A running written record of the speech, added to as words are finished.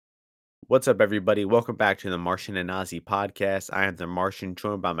What's up, everybody? Welcome back to the Martian and Ozzy podcast. I am the Martian,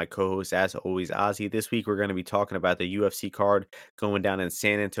 joined by my co-host, as always, Ozzy. This week, we're going to be talking about the UFC card going down in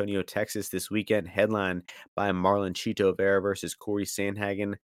San Antonio, Texas this weekend, headlined by Marlon Chito Vera versus Corey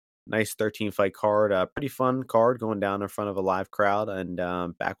Sandhagen. Nice 13-fight card, pretty fun card going down in front of a live crowd. And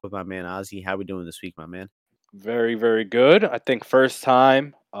back with my man Ozzy. How we doing this week, my man? Very, very good. I think first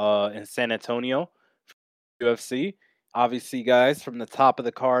time in San Antonio UFC. Obviously, guys, from the top of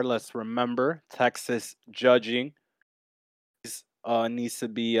the card, let's remember Texas judging needs to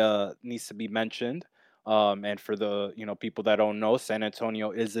be mentioned. And for the people that don't know, San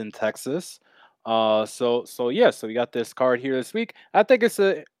Antonio is in Texas. So we got this card here this week. I think it's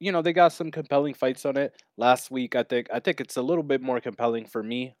they got some compelling fights on it. Last week, I think it's a little bit more compelling for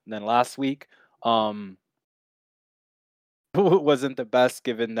me than last week. Um, wasn't the best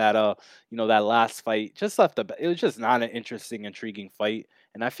given that that last fight just left it was just not an interesting, intriguing fight.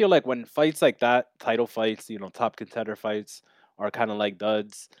 And I feel like when fights like that, title fights, top contender fights are kind of like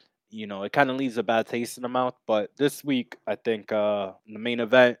duds, it kind of leaves a bad taste in the mouth. But this week, I think in the main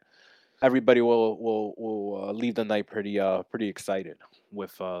event, everybody will leave the night pretty excited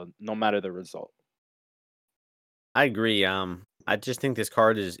with no matter the result. I agree. I just think this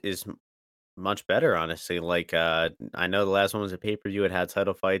card is much better, honestly. Like, I know the last one was a pay-per-view, it had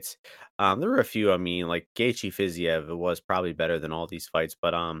title fights. There were a few, I mean, like Gaethje Fiziev was probably better than all these fights,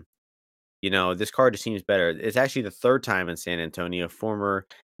 but this card just seems better. It's actually the third time in San Antonio. Former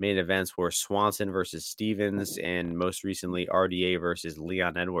main events were Swanson versus Stevens, and most recently RDA versus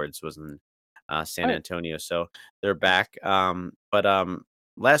Leon Edwards was in San Right. Antonio. So they're back. But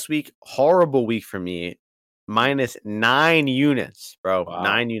last week, horrible week for me. Minus 9 units, bro. Wow.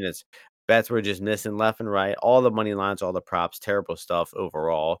 9 units. Bets were just missing left and right. All the money lines, all the props, terrible stuff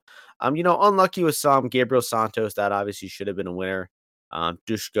overall. Unlucky with some. Gabriel Santos, that obviously should have been a winner.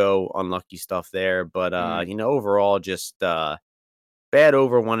 Dushko, unlucky stuff there. But overall, just bad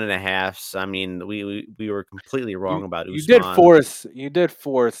over 1.5s. I mean, we were completely You wrong about you did Usman.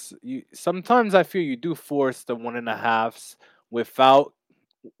 force you sometimes I feel you do force the 1.5s without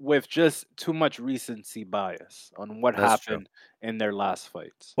with just too much recency bias on what That's true. happened in their last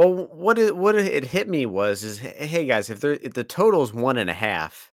fights. Well, what it hit me was is hey guys, if the total's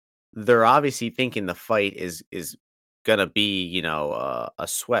 1.5, they're obviously thinking the fight is gonna be a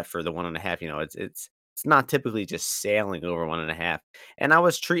sweat for the 1.5. It's not typically just sailing over 1.5, and I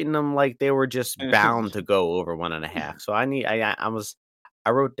was treating them like they were just bound to go over 1.5. So I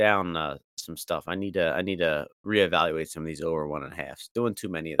wrote down some stuff. I need to reevaluate some of these over 1.5s. Doing too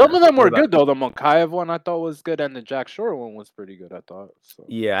many of Some them. of them What were about? good though. The Monkayev one I thought was good, and the Jack Shore one was pretty good, I thought. So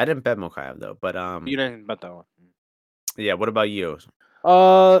Yeah, I didn't bet Mokaev though, but you didn't bet that one. yeah. What about you?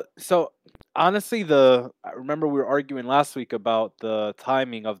 So honestly, I remember we were arguing last week about the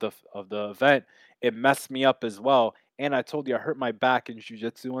timing of the event. It messed me up as well, and I told you I hurt my back in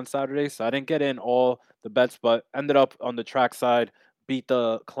jujitsu on Saturday, so I didn't get in all the bets, but ended up on the track side, beat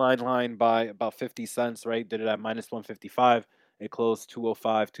the Klein line by about 50 cents. Right, did it at -155. It closed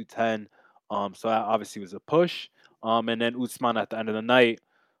 205, 210. So that obviously was a push. And then Usman at the end of the night.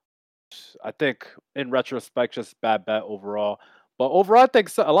 I think in retrospect, just bad bet overall. But overall, I think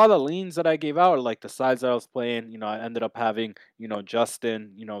a lot of the leans that I gave out are like the sides that I was playing. I ended up having,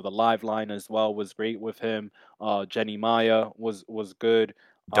 Justin, the live line as well was great with him. Jenny Maya was good.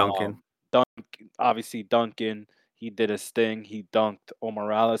 Duncan. Dunk, obviously Duncan, he did his thing. He dunked Omar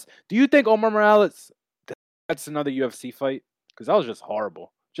Morales. Do you think Omar Morales that's another UFC fight? Because that was just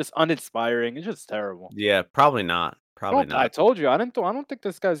horrible, just uninspiring. It's just terrible. Yeah, probably not. Probably I not. told you I don't think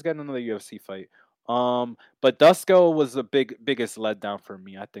this guy's getting another UFC fight. But Dusko was the biggest letdown for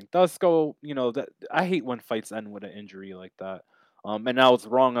me. I think Dusko, that I hate when fights end with an injury like that. And I was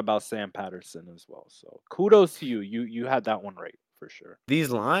wrong about Sam Patterson as well. So kudos to you. You had that one right for sure.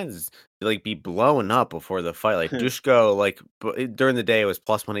 These lines like be blowing up before the fight. Like Dushko, like during the day it was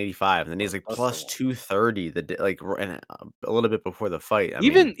plus 185, and then he's like That's the plus one. 230 and a little bit before the fight. I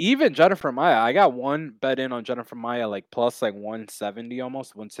mean, Even Jennifer Maya, I got one bet in on Jennifer Maya like plus like 170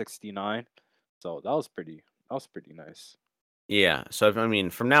 almost 169. So that was pretty nice. yeah. So I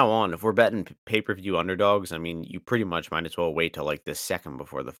mean, from now on, if we're betting pay-per-view underdogs, I mean, you pretty much might as well wait till like the second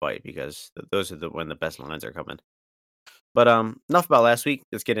before the fight because those are when the best lines are coming. But enough about last week.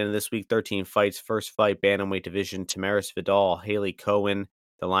 Let's get into this week. 13 fights. First fight, bantamweight division. Tamaris Vidal, Haley Cohen.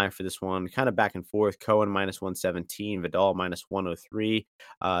 The line for this one kind of back and forth. Cohen minus 117, Vidal minus 103.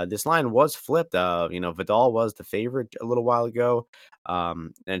 This line was flipped. Vidal was the favorite a little while ago,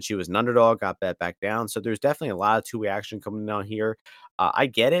 and she was an underdog, got bet back down. So there's definitely a lot of two-way action coming down here. I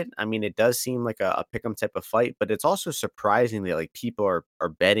get it. I mean, it does seem like a pick 'em type of fight, but it's also surprising that like people are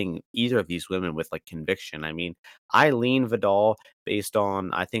betting either of these women with like conviction. I mean, I lean Vidal based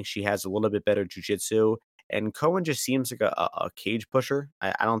on I think she has a little bit better jujitsu, and Cohen just seems like a cage pusher.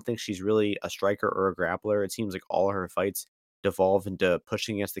 I don't think she's really a striker or a grappler. It seems like all her fights devolve into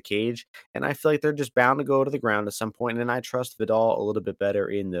pushing against the cage, and I feel like they're just bound to go to the ground at some point. And I trust Vidal a little bit better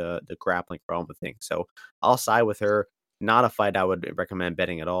in the grappling realm of things. So I'll side with her. Not a fight I would recommend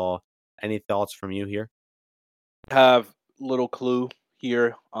betting at all. Any thoughts from you here? Have little clue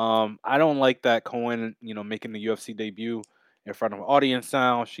here. I don't like that Cohen, making the UFC debut in front of an audience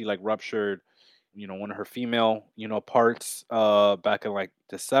now. She like ruptured, one of her female, parts back in like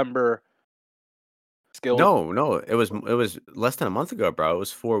December. Skilled. No, no, it was less than a month ago, bro. It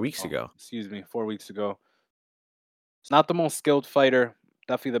was 4 weeks Oh, ago. excuse me, 4 weeks ago. It's not the most skilled fighter.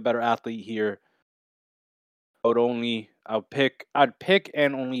 Definitely the better athlete here. I'd pick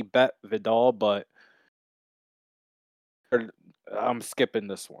and only bet Vidal, but er, I'm skipping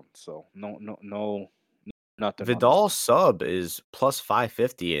this one. So no, nothing on this Vidal's one. sub is plus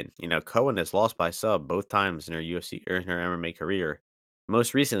 550, and Cohen has lost by sub both times in her UFC or in her MMA career.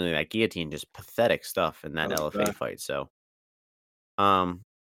 Most recently, that guillotine, just pathetic stuff in that That was LFA bad. fight. So, um,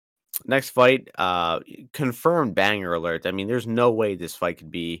 next fight, confirmed banger alert. I mean, there's no way this fight could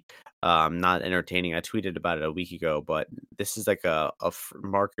be not entertaining. I tweeted about it a week ago, but this is like a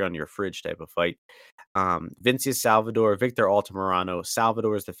marker on your fridge type of fight. Vinicius Salvador, Victor Altamirano.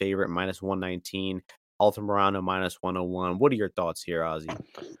 Salvador is the favorite, minus 119. Altamirano, minus 101. What are your thoughts here, Ozzy?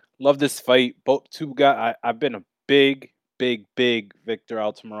 Love this fight. Both two guys. I've been a big Victor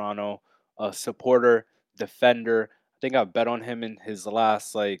Altamirano supporter, defender. I think I bet on him in his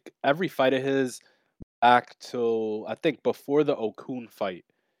last like every fight of his back to I think before the Okun fight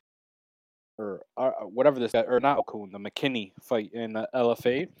or whatever this guy or not Okun, the McKinney fight in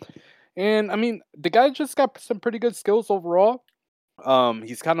LFA. And I mean, the guy just got some pretty good skills overall.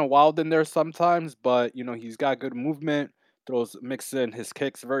 He's kind of wild in there sometimes, but he's got good movement. Throws mix in his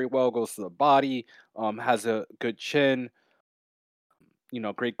kicks very well. Goes to the body. Has a good chin.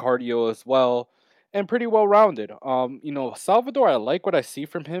 Great cardio as well, and pretty well rounded. Salvador, I like what I see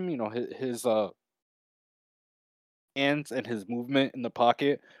from him. His hands and his movement in the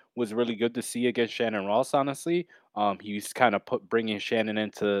pocket was really good to see against Shannon Ross. Honestly, he's kind of bringing Shannon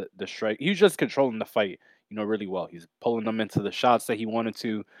into the strike. He was just controlling the fight, really well. He's pulling them into the shots that he wanted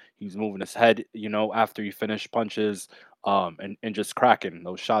to. He's moving his head, after he finished punches, and just cracking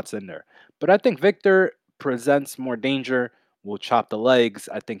those shots in there. But I think Victor presents more danger. Will chop the legs.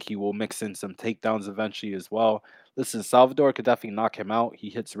 I think he will mix in some takedowns eventually as well. Listen, Salvador could definitely knock him out. He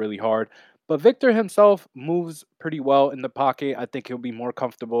hits really hard. But Victor himself moves pretty well in the pocket. I think he'll be more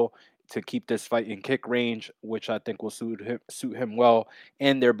comfortable to keep this fight in kick range, which I think will suit him well.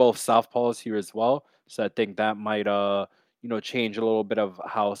 And they're both southpaws here as well, so I think that might change a little bit of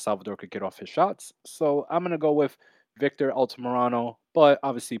how Salvador could get off his shots. So I'm gonna go with Victor Altamirano, but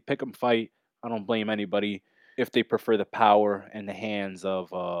obviously pick 'em fight. I don't blame anybody if they prefer the power and the hands of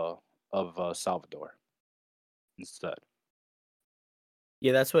Salvador instead.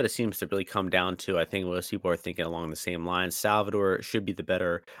 Yeah, that's what it seems to really come down to. I think most people are thinking along the same lines. Salvador should be the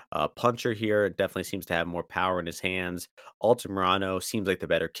better puncher here. Definitely seems to have more power in his hands. Altamirano seems like the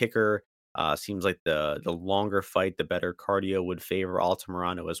better kicker. Seems like the longer fight, the better cardio would favor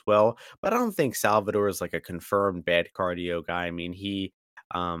Altamirano as well. But I don't think Salvador is like a confirmed bad cardio guy. I mean, he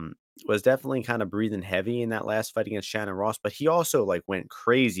um, was definitely kind of breathing heavy in that last fight against Shannon Ross, but he also like went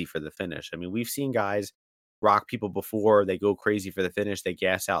crazy for the finish. I mean, we've seen guys rock people before, they go crazy for the finish, they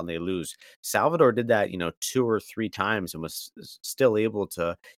gas out and they lose. Salvador did that, 2 or 3 times and was still able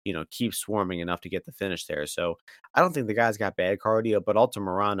to, keep swarming enough to get the finish there. So, I don't think the guy's got bad cardio, but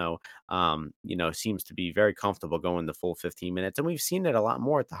Altamirano, seems to be very comfortable going the full 15 minutes, and we've seen it a lot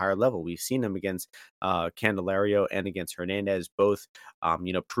more at the higher level. We've seen him against, Candelario and against Hernandez, both,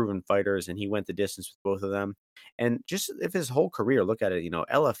 proven fighters, and he went the distance with both of them. And just if his whole career, look at it,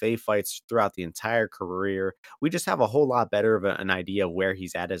 LFA fights throughout the entire career. We just have a whole lot better of an idea of where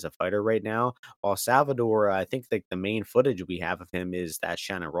he's at as a fighter right now. While Salvador, I think like the main footage we have of him is that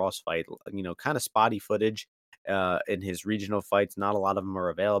Shannon Ross fight, kind of spotty footage in his regional fights. Not a lot of them are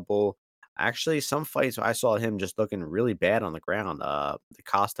available. Actually, some fights I saw him just looking really bad on the ground. The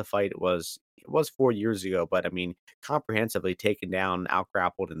Costa fight it was 4 years ago, but I mean, comprehensively taken down, out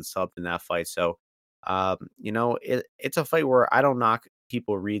grappled, and subbed in that fight. So it's a fight where I don't knock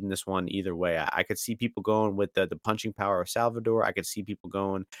people reading this one either way. I could see people going with the punching power of Salvador. I could see people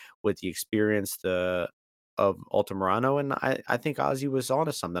going with the experience of Altamirano, and I think Ozzy was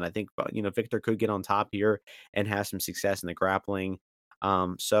onto something. I think Victor could get on top here and have some success in the grappling.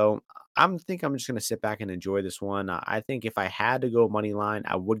 So I'm just gonna sit back and enjoy this one. I think if I had to go money line,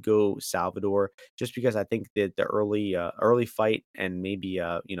 I would go Salvador just because I think that the early fight and maybe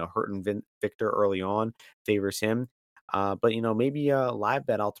hurting Victor early on favors him. But maybe live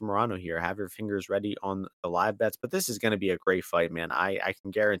bet Altamirano here. Have your fingers ready on the live bets. But this is going to be a great fight, man. I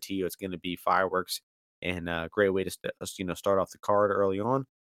can guarantee you it's going to be fireworks and a great way to start off the card early on.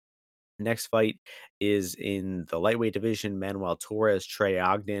 Next fight is in the lightweight division. Manuel Torres, Trey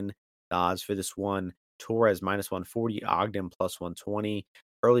Ogden. The odds for this one: Torres -140, Ogden +120.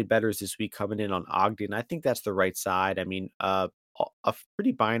 Early betters this week coming in on Ogden. I think that's the right side. I mean, a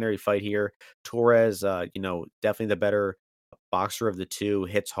pretty binary fight here. Torres, definitely the better boxer of the two,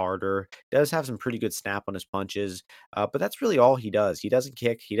 hits harder, does have some pretty good snap on his punches, but that's really all he does. He doesn't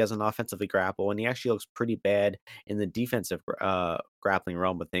kick, he doesn't offensively grapple, and he actually looks pretty bad in the defensive grappling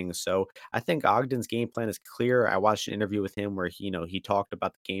realm of things. So I think Ogden's game plan is clear. I watched an interview with him where he talked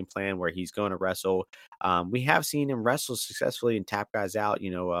about the game plan where he's going to wrestle. We have seen him wrestle successfully and tap guys out.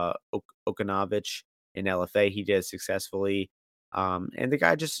 Okanovich in LFA, he did successfully. And the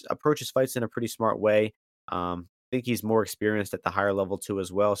guy just approaches fights in a pretty smart way. Think he's more experienced at the higher level too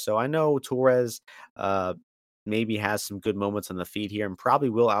as well. So I know Torres uh, maybe has some good moments on the feet here and probably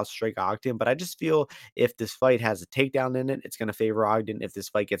will outstrike Ogden. But I just feel if this fight has a takedown in it, it's going to favor Ogden. If this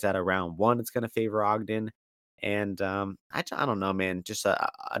fight gets out of round one, it's going to favor Ogden. And I don't know, man. Just a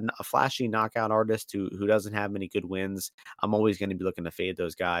flashy knockout artist who doesn't have many good wins. I'm always going to be looking to fade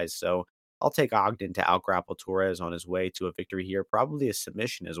those guys. So I'll take Ogden to outgrapple Torres on his way to a victory here, probably a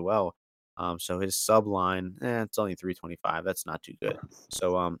submission as well. So his sub line, it's only 325. That's not too good.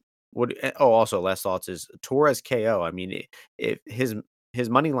 So also last thoughts is Torres KO. I mean, if his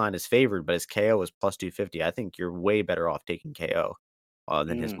money line is favored, but his KO is plus 250. I think you're way better off taking KO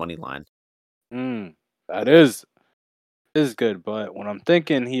than his Mm, money line. mm. That is good, but what I'm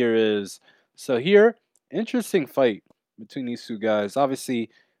thinking here is so here, interesting fight between these two guys.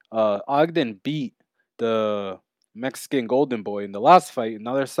 Obviously, Ogden beat the Mexican Golden Boy in the last fight, and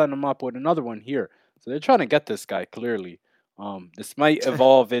now they're setting him up with another one here. So they're trying to get this guy clearly. This might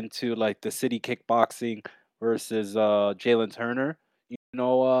evolve into like the city kickboxing versus Jalen Turner,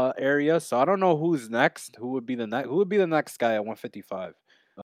 area. So I don't know who's next. Who would be the next guy at 155?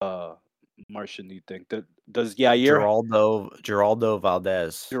 Uh, Martian, do you think that does Yair Geraldo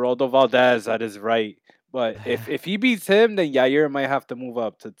Valdez. Geraldo Valdez, that is right. But if he beats him, then Yair might have to move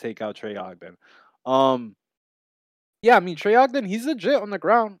up to take out Trey Ogden. Um, yeah, I mean Trey Ogden, he's legit on the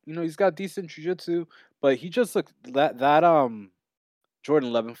ground. He's got decent jiu-jitsu, but he just looked that Jordan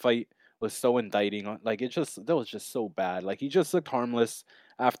 11 fight was so indicting. Like that was just so bad. Like he just looked harmless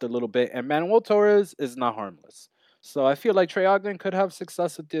after a little bit, and Manuel Torres is not harmless. So I feel like Trey Ogden could have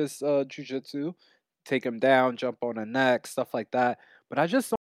success with this jiu-jitsu, take him down, jump on the neck, stuff like that. But I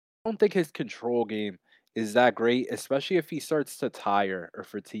just don't think his control game is that great, especially if he starts to tire or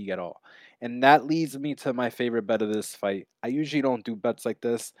fatigue at all. And that leads me to my favorite bet of this fight. I usually don't do bets like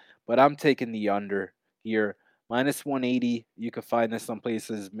this, but I'm taking the under here. Minus 180. You could find this some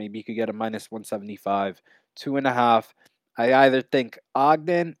places. Maybe you could get a minus 175. 2.5. I either think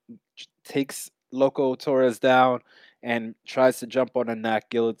Ogden takes Loco Torres down and tries to jump on a neck,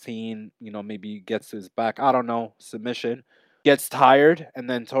 guillotine, maybe gets to his back. I don't know, submission. Gets tired, and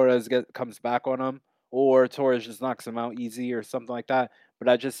then comes back on him, or Torres just knocks him out easy or something like that. But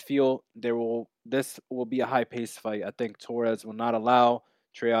I just feel this will be a high paced fight. I think Torres will not allow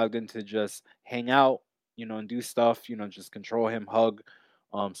Trey Ogden to just hang out, and do stuff, just control him, hug.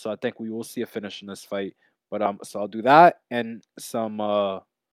 So I think we will see a finish in this fight. But so I'll do that and some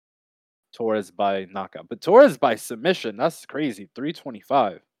Torres by knockout. But Torres by submission, that's crazy.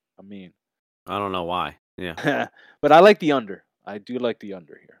 325. I mean, I don't know why. Yeah. but I like the under. I do like the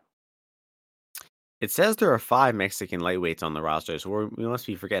under here. It says there are 5 Mexican lightweights on the roster, so we must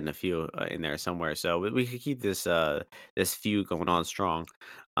be forgetting a few in there somewhere. So we could keep this feud going on strong.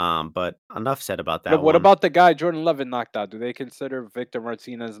 But enough said about that What one. about the guy Jordan Levin knocked out? Do they consider Victor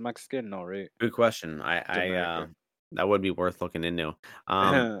Martinez Mexican? No, right? Good question. He's American. That would be worth looking into.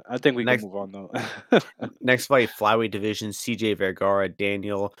 I think we can Next move on though. next fight, flyweight division, CJ Vergara,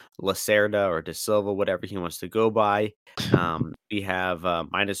 Daniel Lacerda or De Silva, whatever he wants to go by. We have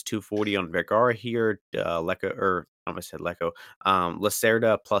minus 240 on Vergara here. Leco, or I almost said Leco.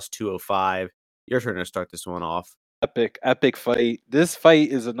 Lacerda plus 205. Your turn to start this one off. Epic fight. This fight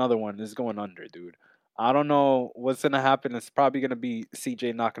is another one. This is going under, dude. I don't know what's gonna happen. It's probably gonna be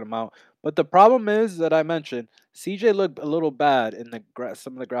CJ knocking him out. But the problem is that I mentioned CJ looked a little bad in the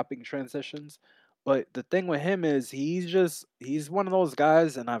some of the grappling transitions. But the thing with him is he's one of those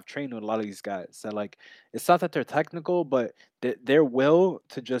guys, and I've trained with a lot of these guys that like it's not that they're technical, but their will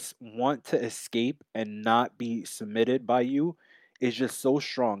to just want to escape and not be submitted by you is just so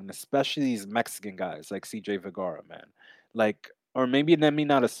strong, and especially these Mexican guys like CJ Vergara, man. Like or maybe let me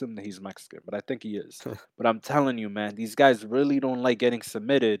not assume that he's Mexican, but I think he is. But I'm telling you, man, these guys really don't like getting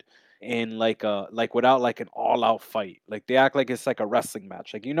submitted in like without like an all out fight. Like they act like it's like a wrestling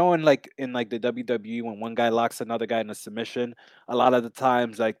match. Like in like the WWE when one guy locks another guy in a submission, a lot of the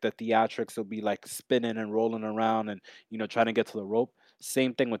times like the theatrics will be like spinning and rolling around and trying to get to the rope.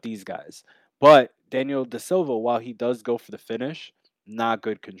 Same thing with these guys. But Daniel De Silva, while he does go for the finish, not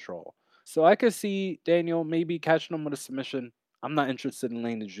good control. So I could see Daniel maybe catching him with a submission. I'm not interested in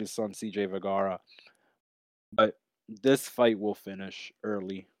laying the juice on CJ Vergara, but this fight will finish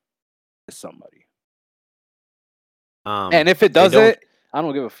early to somebody. And if it They don't doesn't, I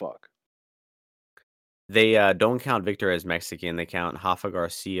don't give a fuck. don't count Victor as Mexican. They count Rafa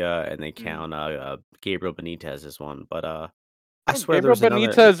Garcia and they Mm. count Gabriel Benitez as one. But I Oh, swear there Gabriel was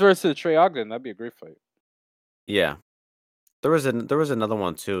another. Benitez versus Trey Ogden. That'd be a great fight. Yeah, there was another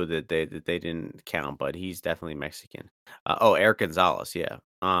one too that they didn't count, but he's definitely Mexican. Oh, Eric Gonzalez. Yeah.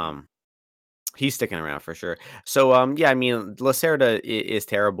 Mm. He's sticking around for sure. So, yeah, I mean, Lacerda is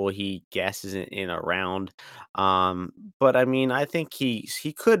terrible. He guesses in a round, but I mean, I think he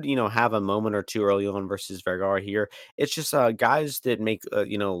could, have a moment or two early on versus Vergara here. It's just guys that make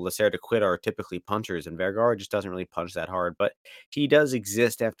Lacerda quit are typically punchers, and Vergara just doesn't really punch that hard. But he does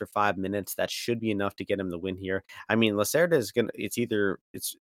exist after 5 minutes. That should be enough to get him the win here. I mean, Lacerda is gonna.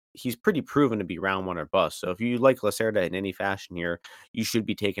 It's he's pretty proven to be round one or bust. So if you like Lacerda in any fashion here, you should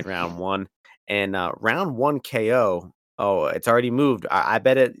be taking round one. And, round 1 KO, oh, it's already moved. I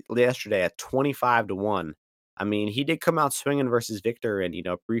bet it yesterday at 25 to 1. I mean, he did come out swinging versus Victor and,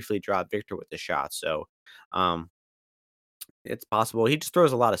 briefly dropped Victor with the shot. So, um, it's possible. He just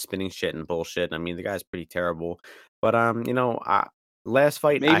throws a lot of spinning shit and bullshit. I mean, the guy's pretty terrible. But, last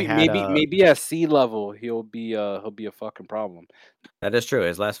fight I Maybe, had, maybe, maybe at sea level he'll be a fucking problem. that is true.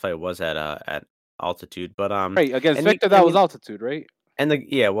 His last fight was at altitude. But, Right against and Victor, I that was mean, altitude, right?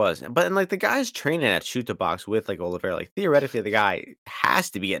 yeah, it was. But and like the guy's training at shoot the box with like Oliveira, like theoretically the guy has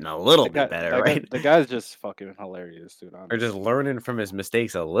to be getting a little bit better, right? The guy's just fucking hilarious, dude. Or just Honestly, learning from his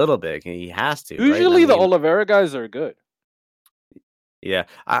mistakes a little bit. He has to, right? And I usually the mean, Oliveira guys are good. yeah,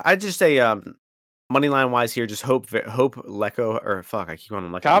 I just say money line wise here, just hope Lecco or fuck, I keep on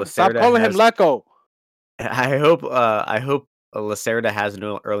him Lecco. Stop Lacerda calling him has Lecco. I hope Lacerda has an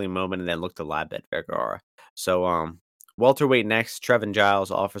early moment and then look to live bet Vergara. So welterweight next, Trevin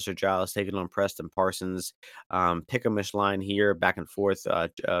Giles, Officer Giles taking on Preston Parsons. Pick a mish line here, back and forth.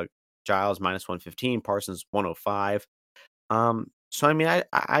 Giles -115, Parsons 105. So I mean,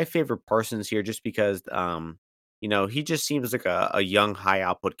 I favor Parsons here just because he just seems like a young high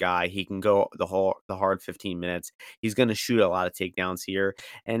output guy. He can go the hard 15 minutes. He's gonna shoot a lot of takedowns here.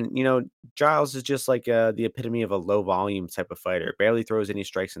 And Giles is just like the epitome of a low volume type of fighter. Barely throws any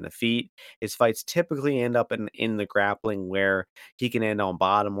strikes in the feet. His fights typically end up in the grappling where he can end on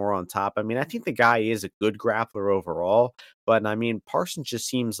bottom or on top. I mean, I think the guy is a good grappler overall, but I mean, Parsons just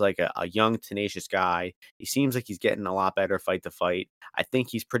seems like a young, tenacious guy. He seems like he's getting a lot better fight to fight. I think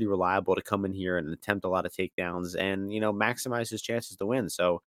he's pretty reliable to come in here and attempt a lot of takedowns and, maximize his chances to win.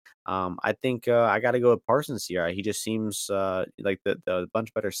 So I think I got to go with Parsons here. He just seems like the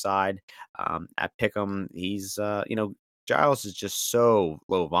bunch better side at Pick'em. He's, Giles is just so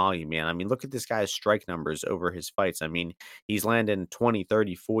low volume, man. I mean, look at this guy's strike numbers over his fights. I mean, he's landing 20,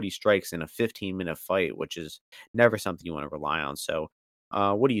 30, 40 strikes in a 15-minute fight, which is never something you want to rely on. So,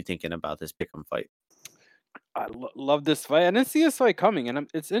 what are you thinking about this Pick'em fight? Love this fight. I didn't see this fight coming, and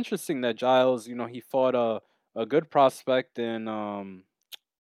it's interesting that Giles, he fought a good prospect in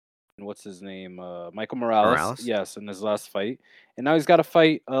what's his name, Michael Morales. Morales? Yes, in his last fight, and now he's got to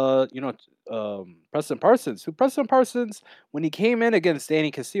fight, Preston Parsons. Who Preston Parsons when he came in against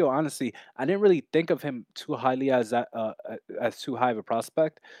Danny Castillo. Honestly, I didn't really think of him too highly as as too high of a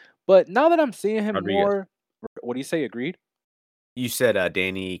prospect, but now that I'm seeing him Rodriguez. more, what do you say? Agreed. You said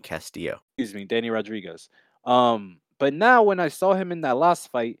Danny Castillo. Excuse me, Danny Rodriguez. But now when I saw him in that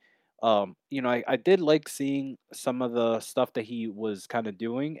last fight, I did like seeing some of the stuff that he was kind of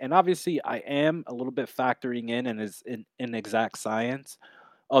doing, and obviously I am a little bit factoring in and is in exact science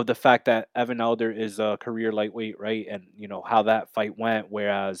of the fact that Evan Elder is a career lightweight, right? And how that fight went,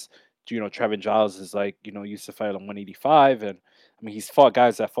 whereas Trevin Giles is like used to fight on 185, and I mean, he's fought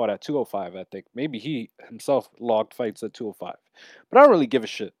guys that fought at 205, I think. Maybe he himself logged fights at 205. But I don't really give a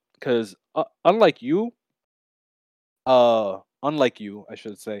shit because unlike you, I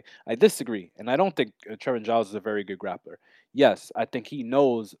should say, I disagree, and I don't think Trevin Giles is a very good grappler. Yes, I think he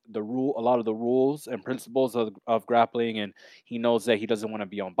knows a lot of the rules and principles of grappling, and he knows that he doesn't want to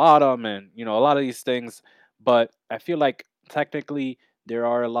be on bottom, and a lot of these things. But I feel like technically there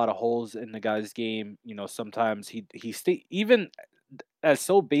are a lot of holes in the guy's game. Sometimes even as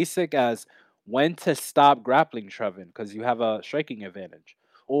so basic as when to stop grappling Trevin because you have a striking advantage,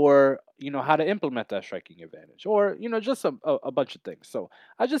 or how to implement that striking advantage, or just a bunch of things. So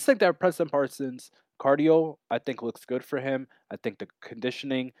I just think that Preston Parsons cardio, I think, looks good for him. I think the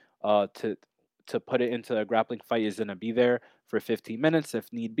conditioning to put it into a grappling fight is going to be there for 15 minutes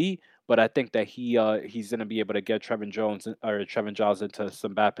if need be. But I think that he's going to be able to get Trevin Giles into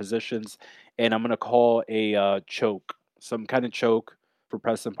some bad positions, and I'm going to call a choke, some kind of choke for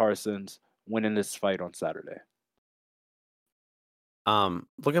Preston Parsons winning this fight on Saturday.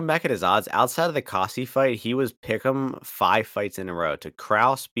 Looking back at his odds, outside of the Kossi fight, he was pick'em 5 fights in a row to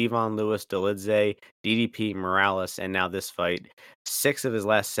Kraus, Bivon Lewis, Dolidze, DDP, Morales, and now this fight. 6 of his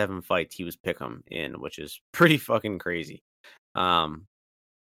last 7 fights he was pick'em in, which is pretty fucking crazy. Um,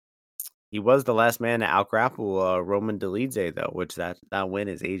 he was the last man to outgrapple Roman Dolidze though, which that win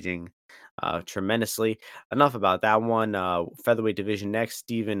is aging tremendously. Enough about that one. Featherweight division next,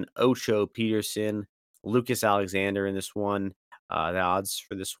 Stephen Ocho Peterson, Lucas Alexander in this one. The odds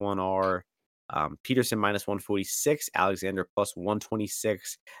for this one are Peterson minus 146, Alexander plus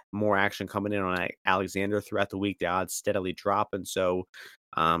 126. More action coming in on Alexander throughout the week. The odds steadily dropping. So,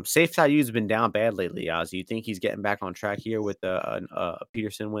 safe side has been down bad lately. Oz, do you think he's getting back on track here with a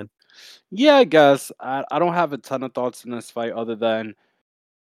Peterson win? Yeah, I guess I don't have a ton of thoughts in this fight other than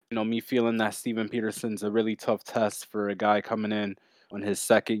me feeling that Steven Peterson's a really tough test for a guy coming in on his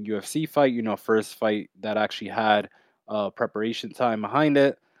second UFC fight. First fight that actually had preparation time behind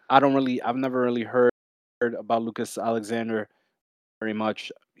it. I've never really heard about Lucas Alexander very much.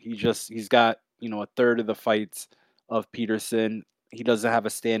 He's got, a third of the fights of Peterson. He doesn't have a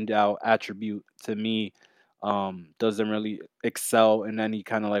standout attribute to me. Doesn't really excel in any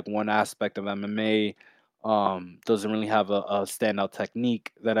kind of like one aspect of MMA. Doesn't really have a standout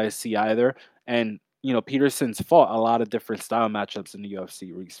technique that I see either. And Peterson's fought a lot of different style matchups in the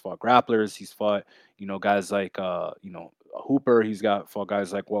UFC. Where he's fought grapplers, he's fought guys like Hooper. He's got fought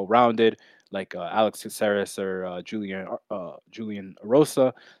guys like well rounded like Alex Caceres or Julian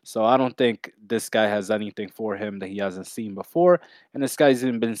Arosa. So I don't think this guy has anything for him that he hasn't seen before. And this guy's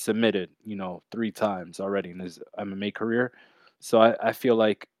even been submitted, 3 times already in his MMA career. So I feel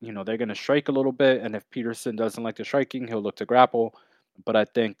like they're gonna strike a little bit, and if Peterson doesn't like the striking, he'll look to grapple. But I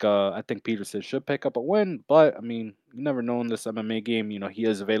think Peterson should pick up a win. But I mean, you never know in this MMA game. He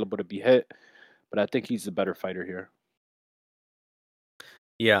is available to be hit, but I think he's the better fighter here.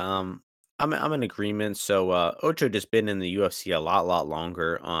 Yeah, I'm in agreement. So Ocho just been in the UFC a lot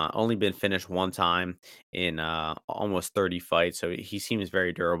longer. Only been finished one time in almost 30 fights, so he seems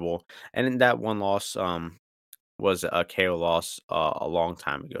very durable. And in that one loss was a KO loss a long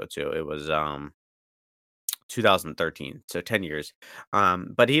time ago too. It was 2013, so 10 years.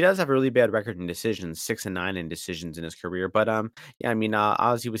 But he does have a really bad record in decisions, 6-9 in decisions in his career. But yeah, I mean,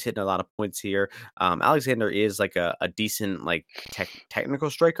 Ozzy was hitting a lot of points here. Alexander is like a decent like technical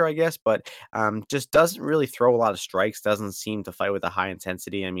striker, I guess, but just doesn't really throw a lot of strikes. Doesn't seem to fight with a high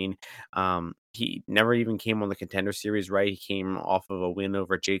intensity. I mean, he never even came on the contender series, right? He came off of a win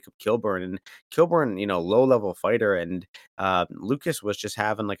over Jacob Kilburn, and Kilburn, low level fighter, and Lucas was just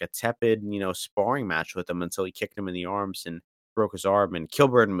having like a tepid, sparring match with him until he kicked him in the arms and broke his arm. And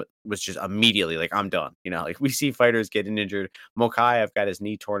Kilburn was just immediately like, "I'm done." Like we see fighters getting injured. Mokaev got his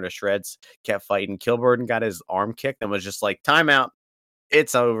knee torn to shreds, kept fighting. Kilburn got his arm kicked and was just like, "Timeout,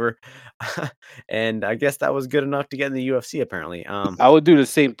 it's over." And I guess that was good enough to get in the UFC. Apparently, I would do the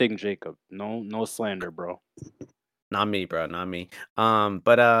same thing, Jacob. No slander, bro. not me, bro, not me.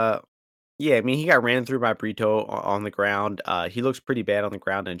 But Yeah, I mean, he got ran through by Brito on the ground. He looks pretty bad on the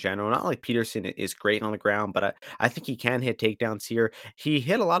ground in general. Not like Peterson is great on the ground, but I think he can hit takedowns here. He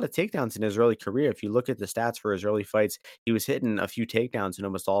hit a lot of takedowns in his early career. If you look at the stats for his early fights, he was hitting a few takedowns in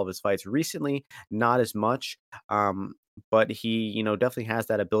almost all of his fights. Recently, not as much. but he, definitely has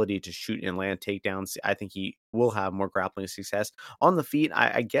that ability to shoot and land takedowns. I think he will have more grappling success on the feet.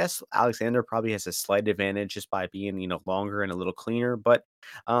 I guess Alexander probably has a slight advantage just by being, longer and a little cleaner. But,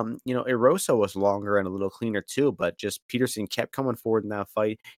 Erosa was longer and a little cleaner too. But just Peterson kept coming forward in that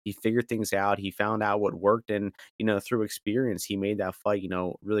fight. He figured things out. He found out what worked. And, through experience, he made that fight,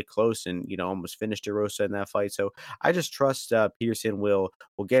 really close and, almost finished Erosa in that fight. So I just trust Peterson will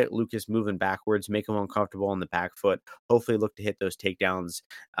get Lucas moving backwards, make him uncomfortable on the back foot, hopefully look to hit those takedowns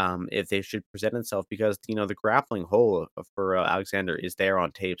if they should present itself because the grappling hole for Alexander is there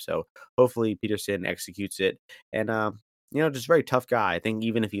on tape. So hopefully Peterson executes it and just very tough guy. I think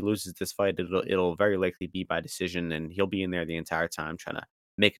even if he loses this fight, it'll very likely be by decision, and he'll be in there the entire time trying to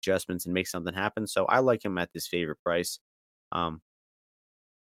make adjustments and make something happen. So I like him at this favorite price. Um,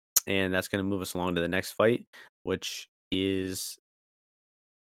 and that's going to move us along to the next fight, which is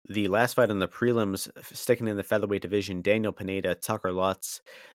the last fight on the prelims, sticking in the featherweight division, Daniel Pineda, Tucker Lutz.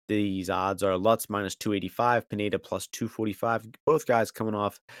 These odds are Lutz minus 285, Pineda plus 245. Both guys coming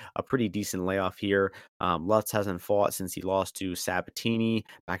off a pretty decent layoff here. Lutz hasn't fought since he lost to Sabatini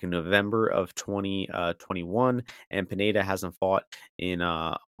back in November of 2021, and Pineda hasn't fought in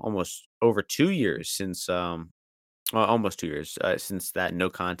almost over 2 years since almost 2 years, since that no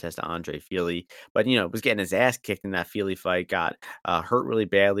contest to Andre Fili, but, was getting his ass kicked in that Fili fight, got, hurt really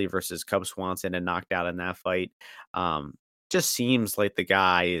badly versus Cub Swanson and knocked out in that fight. Um, just seems like the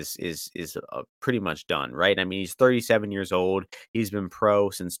guy is pretty much done, right? I mean, he's 37 years old. He's been pro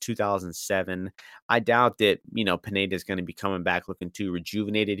since 2007. I doubt that, Pineda is gonna be coming back looking too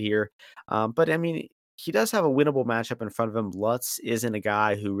rejuvenated here. But I mean, he does have a winnable matchup in front of him. Lutz isn't a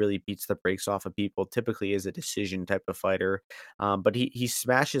guy who really beats the brakes off of people. Typically, is a decision type of fighter, but he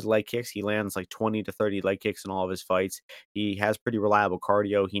smashes leg kicks. He lands like 20 to 30 leg kicks in all of his fights. He has pretty reliable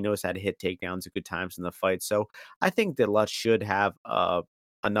cardio. He knows how to hit takedowns at good times in the fight. So I think that Lutz should have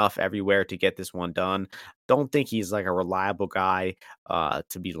enough everywhere to get this one done. Don't think he's like a reliable guy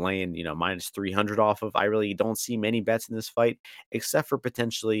to be laying minus 300 off of. I really don't see many bets in this fight except for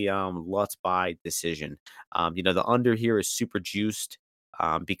potentially Lutz by decision. The under here is super juiced.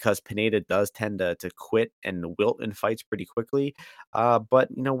 Because Pineda does tend to quit and wilt in fights pretty quickly. But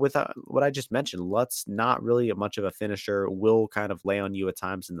with what I just mentioned, Lutz not really much of a finisher, will kind of lay on you at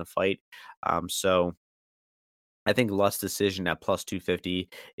times in the fight. So I think Lutz decision at plus 250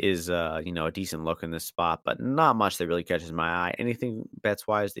 is a decent look in this spot, but not much that really catches my eye. Anything bets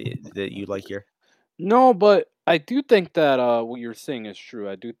wise that you like here? No, but I do think that what you're saying is true.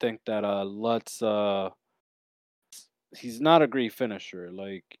 I do think that Lutz he's not a great finisher.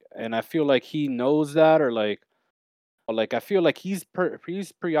 Like, and I feel like he knows that, or I feel like he's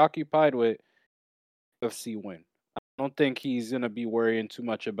preoccupied with UFC win. I don't think he's gonna be worrying too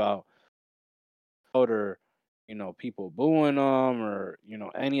much about or people booing him, or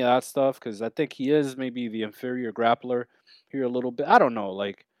any of that stuff, because I think he is maybe the inferior grappler here a little bit. I don't know,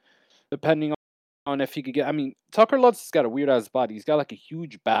 like, depending on if he could get. I mean, Tucker Lutz has got a weird ass body. He's got like a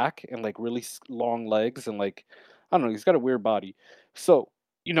huge back and like really long legs, and like, I don't know, he's got a weird body. So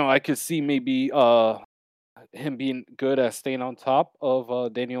I could see maybe him being good at staying on top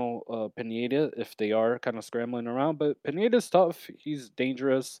of Daniel Pineda if they are kind of scrambling around. But Pineda's tough. He's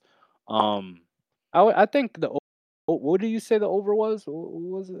dangerous. Um, I think what did you say the over was? What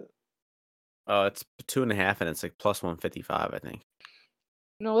was it? It's 2.5, and it's like plus 155, I think.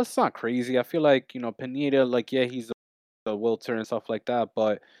 No, it's not crazy. I feel like Pineda, like, yeah, he's a wilter and stuff like that.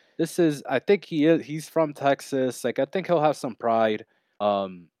 But this is, I think he's from Texas. Like, I think he'll have some pride.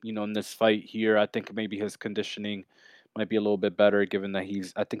 In this fight here, I think maybe his conditioning might be a little bit better, given that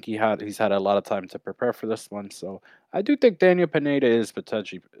I think he's had a lot of time to prepare for this one. So I do think Daniel Pineda is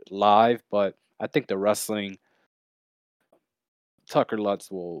potentially live, but I think the wrestling Tucker Lutz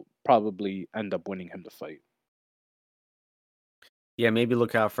will probably end up winning him the fight. Yeah, maybe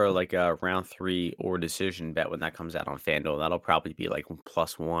look out for like a round three or decision bet when that comes out on FanDuel. That'll probably be like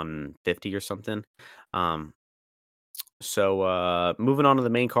plus 150 or something. Um, so moving on to the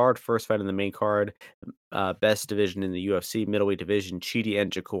main card, first fight in the main card, best division in the UFC, middleweight division, Chidi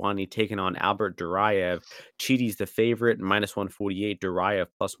and Jaquani taking on Albert Durayev. Chidi's the favorite, minus 148, Durayev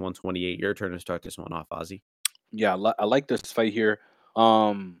plus 128. Your turn to start this one off, Ozzy. Yeah, I like this fight here.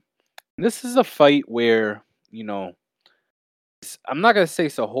 Um, this is a fight where I'm not gonna say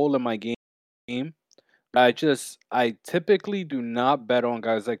it's a hole in my game. I typically do not bet on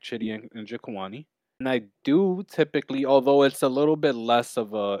guys like Chidi and Jaquani. And I do typically, although it's a little bit less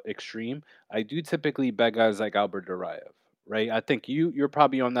of a extreme, I do typically bet guys like Albert Durayev, right? I think you're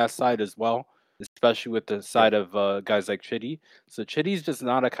probably on that side as well, especially with the Yep. side of guys like Chidi. So Chidi's just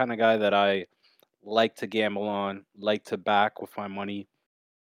not a kind of guy that I like to gamble on, like to back with my money.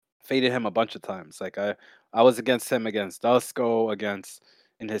 Faded him a bunch of times. Like I was against him against Dusko, against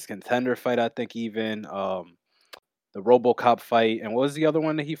in his contender fight, I think even the RoboCop fight, and what was the other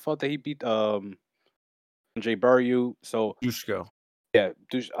one that he fought that he beat Jay Baryu? So Dushko. yeah,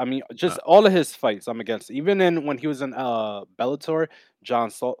 I mean, just all of his fights I'm against. Even in when he was in Bellator,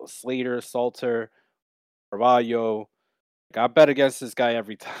 Slater, Salter, Carvalho. Like, I bet against this guy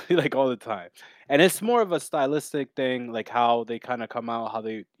every time, like all the time. And it's more of a stylistic thing, like how they kind of come out, how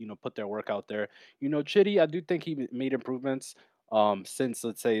they, put their work out there. Chitty, I do think he made improvements since,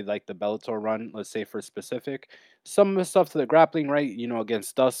 let's say, like the Bellator run, let's say for specific. Some of the stuff to the grappling, right?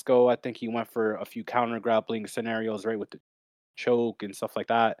 Against Dusko, I think he went for a few counter grappling scenarios, right, with the choke and stuff like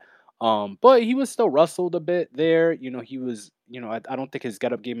that. But he was still rustled a bit there. He was, I don't think his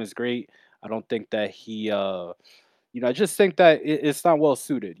get up game is great. I don't think that he I just think that it's not well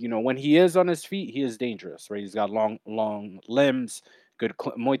suited. When he is on his feet, he is dangerous, right? He's got long limbs, good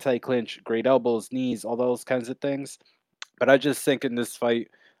Muay Thai clinch, great elbows, knees, all those kinds of things. But I just think in this fight,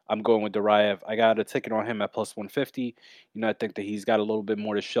 I'm going with Duraev. I got a ticket on him at plus 150. I think that he's got a little bit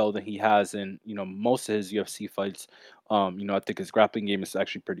more to show than he has in, most of his UFC fights. I think his grappling game is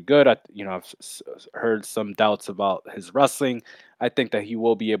actually pretty good. I've heard some doubts about his wrestling. I think that he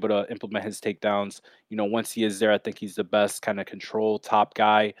will be able to implement his takedowns. Once he is there, I think he's the best kind of control top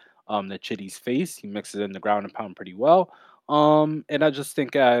guy that Chitty's face. He mixes in the ground and pound pretty well. And I just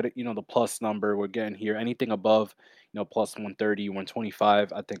think at, the plus number we're getting here, anything above plus 130,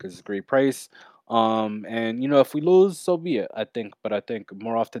 125, I think is a great price. And if we lose, so be it. But I think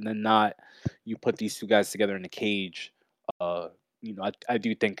more often than not, you put these two guys together in a cage. Uh, I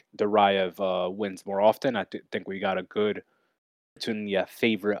do think Duraev wins more often. Think we got a good opportunity at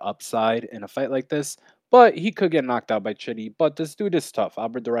favorite upside in a fight like this. But he could get knocked out by Chitty. But this dude is tough.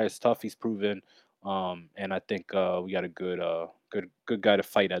 Albert Duraev is tough. He's proven. And I think we got a good guy to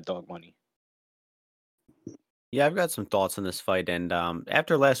fight at dog money. Yeah, I've got some thoughts on this fight, and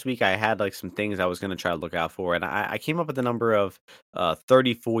after last week, I had like some things I was going to try to look out for, and I came up with the number of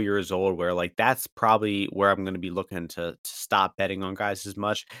 34 years old, where like that's probably where I'm going to be looking to stop betting on guys as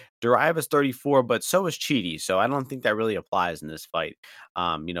much. Derive is 34, but so is Cheaty, so I don't think that really applies in this fight.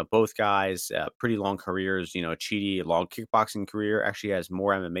 Both guys pretty long careers. Cheaty long kickboxing career, actually has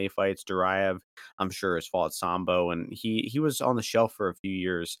more MMA fights. Derive, I'm sure, has fought Sambo, and he was on the shelf for a few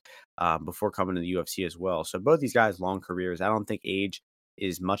years before coming to the UFC as well. So both these guys long careers. I don't think age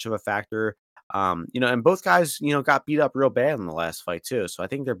is much of a factor. And both guys, got beat up real bad in the last fight too. So I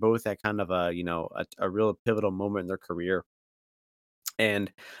think they're both at kind of a real pivotal moment in their career.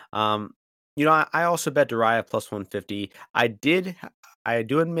 And, I also bet Dariah plus 150. I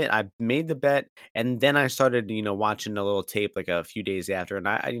do admit I made the bet, and then I started, watching a little tape like a few days after,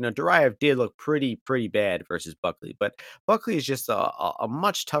 and Dariah did look pretty bad versus Buckley, but Buckley is just a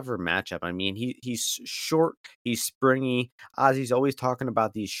much tougher matchup. I mean, he's short, he's springy. Ozzy's always talking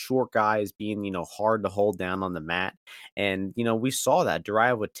about these short guys being, hard to hold down on the mat, and we saw that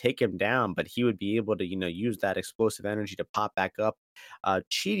Dariah would take him down, but he would be able to, use that explosive energy to pop back up.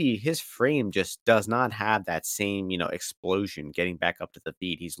 Chidi, his frame just does not have that same, explosion getting back up to the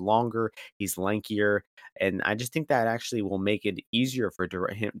feet. He's longer, he's lankier, and I just think that actually will make it easier for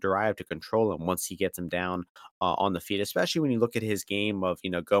Derive to control him once he gets him down on the feet. Especially when you look at his game of,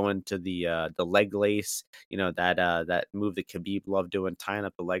 going to the leg lace, that move that Khabib loved doing, tying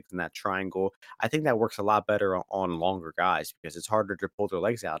up the legs in that triangle. I think that works a lot better on longer guys because it's harder to pull their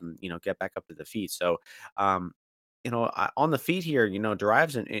legs out and get back up to the feet. So um, on the feet here,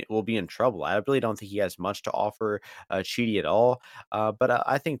 Derives will be in trouble. I really don't think he has much to offer Chidi at all. But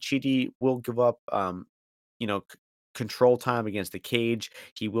I think Chidi will give up, you know, c- control time against the cage.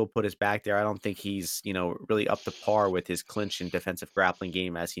 He will put his back there. I don't think he's, really up to par with his clinch and defensive grappling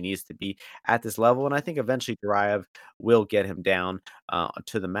game as he needs to be at this level. And I think eventually Derive will get him down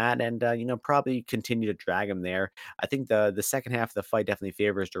to the mat and, probably continue to drag him there. I think the second half of the fight definitely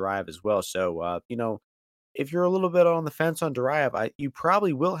favors Derive as well. So, if you're a little bit on the fence on Duraev, you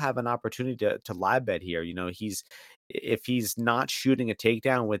probably will have an opportunity to live bet here. If he's not shooting a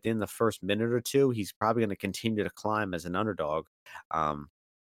takedown within the first minute or two, he's probably going to continue to climb as an underdog. Um,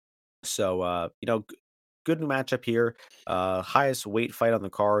 so good matchup here. Highest weight fight on the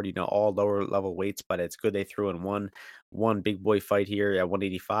card. All lower level weights, but it's good they threw in one big boy fight here at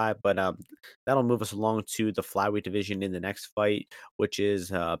 185. But that'll move us along to the flyweight division in the next fight, which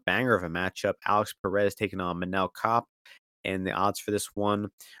is a banger of a matchup. Alex Perez taking on Manel Kopp, and the odds for this one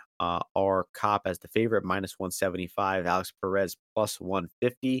are Kopp as the favorite minus 175, Alex Perez plus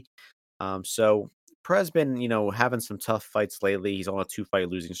 150. So Perez been, having some tough fights lately. He's on a two-fight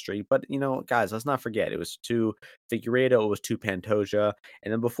losing streak, but, guys, let's not forget, it was to Figueiredo, it was to Pantoja,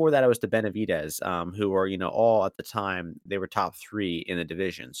 and then before that, it was to Benavidez, who were, all at the time, they were top 3 in the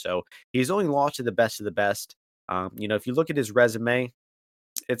division. So, he's only lost to the best of the best. If you look at his resume,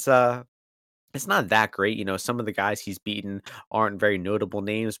 it's, it's not that great. Some of the guys he's beaten aren't very notable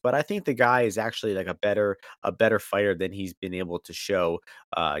names, but I think the guy is actually like a better fighter than he's been able to show.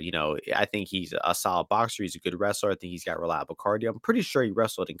 I think he's a solid boxer. He's a good wrestler. I think he's got reliable cardio. I'm pretty sure he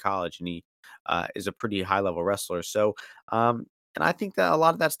wrestled in college and he is a pretty high level wrestler. So, and I think that a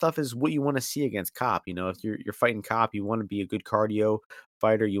lot of that stuff is what you want to see against Cop. If you're fighting Cop, you want to be a good cardio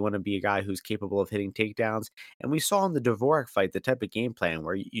fighter. You want to be a guy who's capable of hitting takedowns. And we saw in the Dvorak fight the type of game plan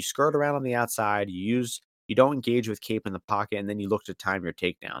where you skirt around on the outside, you don't engage with cape in the pocket, and then you look to time your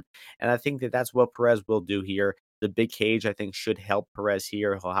takedown. And I think that that's what Perez will do here. The big cage, I think, should help Perez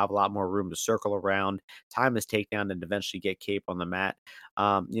here. He'll have a lot more room to circle around, time his takedown, and eventually get cape on the mat.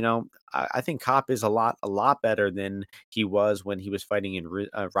 I think Cop is a lot better than he was when he was fighting in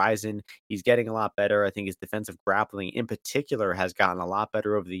Ryzen. He's getting a lot better. I think his defensive grappling, in particular, has gotten a lot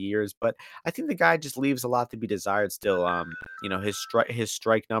better over the years. But I think the guy just leaves a lot to be desired still. His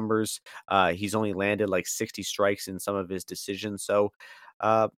strike numbers. He's only landed like 60 strikes in some of his decisions. So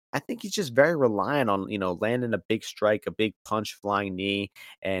I think he's just very reliant on landing a big strike, a big punch, flying knee,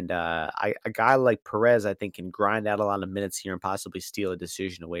 and a guy like Perez, I think, can grind out a lot of minutes here and possibly steal a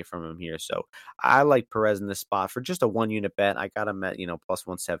decision away from him here. So I like Perez in this spot for just a 1 unit bet. I got him at plus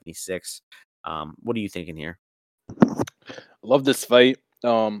 176. What are you thinking here? Love this fight.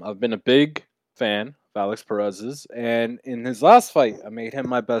 I've been a big fan of Alex Perez's, and in his last fight, I made him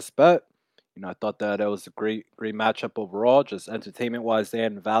my best bet. I thought that was a great matchup overall, just entertainment wise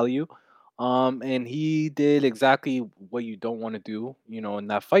and value. And he did exactly what you don't want to do, in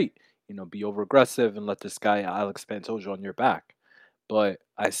that fight. Be over aggressive and let this guy Alex Pantoja on your back. But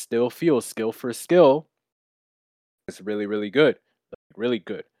I still feel skill for skill is really, really good, really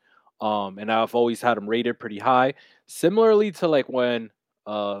good. And I've always had him rated pretty high. Similarly to like when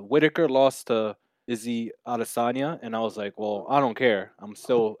Whitaker lost to Izzy Adesanya, and I was like, well, I don't care. I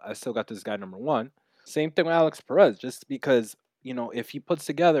still got this guy number one. Same thing with Alex Perez, just because if he puts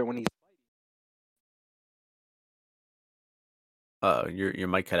together when he's Your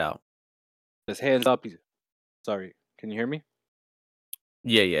mic cut out. his hands up, he's sorry. Can you hear me?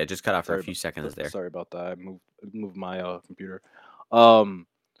 Yeah, yeah, it just cut out for a Sorry, few seconds there. sorry about that. I moved my computer. Um,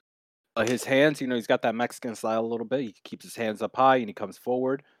 his hands, he's got that Mexican style a little bit. He keeps his hands up high and he comes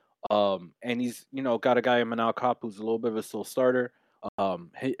forward. And he's, got a guy in Manal Cop who's a little bit of a slow starter.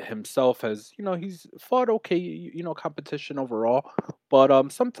 Himself has, he's fought okay, competition overall.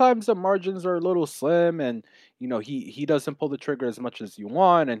 But sometimes the margins are a little slim, and he doesn't pull the trigger as much as you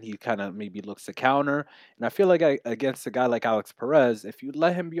want, and he kind of maybe looks to counter. And I feel like against a guy like Alex Perez, if you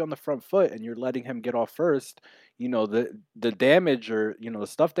let him be on the front foot and you're letting him get off first, the damage or the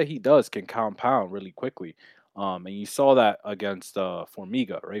stuff that he does can compound really quickly. And you saw that against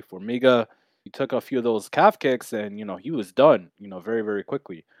Formiga, right? Formiga, he took a few of those calf kicks and he was done, very very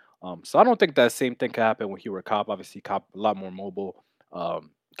quickly. So I don't think that same thing could happen with Hero Cop. Obviously, Cop a lot more mobile,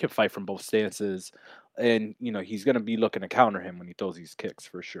 can fight from both stances, and he's gonna be looking to counter him when he throws these kicks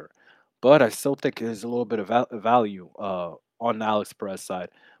for sure. But I still think there's a little bit of value on the Alex Perez side.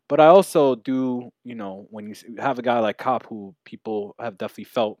 But I also do, when you have a guy like Cop, who people have definitely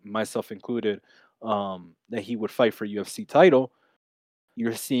felt, myself included, that he would fight for UFC title.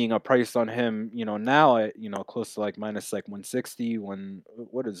 You're seeing a price on him, now at close to like minus like 160. When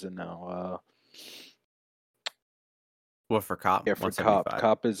what is it now? What for Cop? Yeah, for Cop. 175.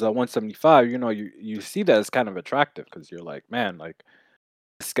 Cop is 175. You see that as kind of attractive because you're like, man, like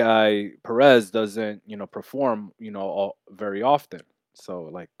this guy Perez doesn't perform very often. So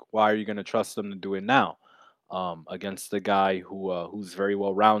like, why are you gonna trust him to do it now against the guy who's very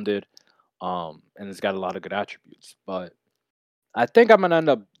well rounded and has got a lot of good attributes? But I think I'm gonna end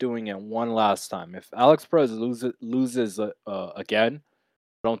up doing it one last time. If Alex Perez loses again,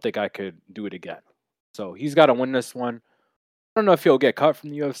 I don't think I could do it again. So he's got to win this one. I don't know if he'll get cut from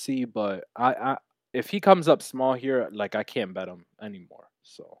the UFC, but I if he comes up small here, like I can't bet him anymore.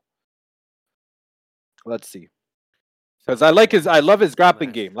 So let's see. Because I love his grappling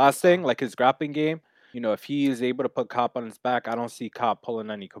Nice. game. Last thing, like his grappling game. If he is able to put Cop on his back, I don't see Cop pulling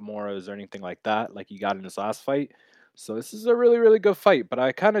any Kimuras or anything like that, like he got in his last fight. So this is a really, really good fight. But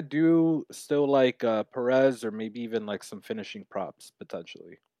I kind of do still like Perez or maybe even like some finishing props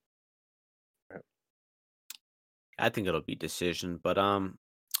potentially. I think it'll be decision, but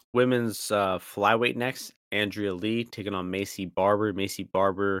women's flyweight next. Andrea Lee taking on Macy Barber. Macy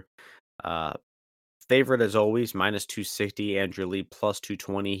Barber, uh, Favorite as always, minus 260, Andrea Lee plus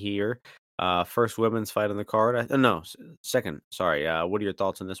 220 here. First women's fight on the card. No, second. Sorry. What are your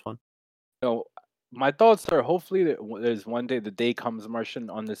thoughts on this one? know, my thoughts are hopefully that there's one day the day comes, Martian,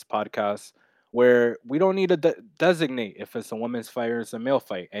 on this podcast where we don't need to designate if it's a women's fight or it's a male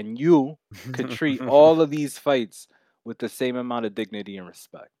fight, and you could treat all of these fights with the same amount of dignity and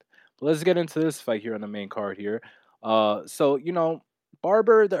respect. But let's get into this fight here on the main card here. So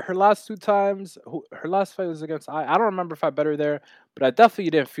Barber, her last two times, her last fight was against I. I don't remember if I bet her there, but I definitely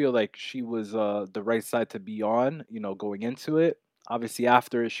didn't feel like she was the right side to be on. Going into it. Obviously,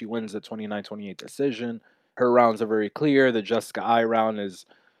 after she wins the 29-28 decision. Her rounds are very clear. The Jessica I round is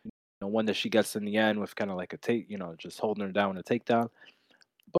one that she gets in the end with kind of like a take, just holding her down with a takedown.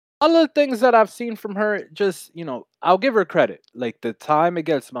 But all of the things that I've seen from her, just I'll give her credit. Like the time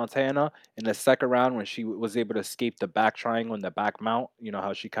against Montana in the second round when she was able to escape the back triangle and the back mount.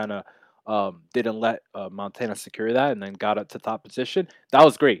 How she kind of didn't let Montana secure that and then got up to top position. That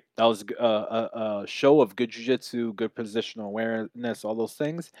was great. That was a show of good jiu-jitsu, good positional awareness, all those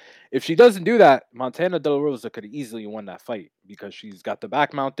things. If she doesn't do that, Montana De La Rosa could have easily won that fight because she's got the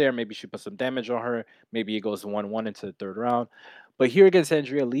back mount there. Maybe she put some damage on her. Maybe it goes 1-1 into the third round. But here against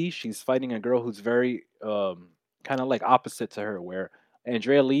Andrea Lee, she's fighting a girl who's very kind of like opposite to her, where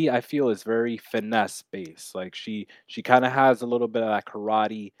Andrea Lee, I feel, is very finesse based. Like she kind of has a little bit of that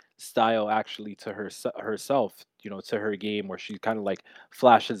karate style actually to herself, to her game, where she kind of like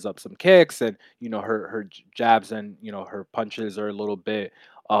flashes up some kicks and her jabs and her punches are a little bit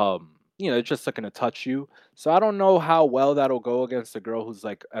just looking to touch you. So I don't know how well that'll go against a girl who's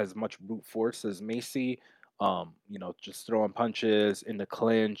like as much brute force as Macy. Just throwing punches in the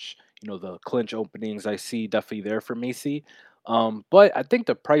clinch. The clinch openings I see definitely there for Macy. But I think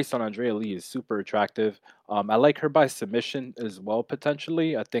the price on Andrea Lee is super attractive. I like her by submission as well,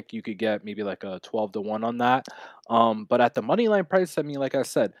 potentially. I think you could get maybe like a 12-1 on that. But at the money line price, I mean, like I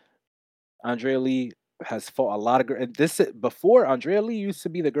said, Andrea Lee has fought a lot of and before Andrea Lee used to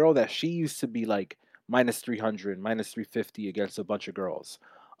be the girl that she used to be like minus 300, minus 350 against a bunch of girls.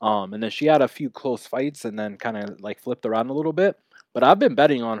 And then she had a few close fights and then kind of like flipped around a little bit. But I've been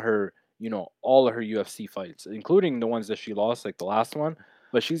betting on her, all of her UFC fights, including the ones that she lost, like the last one.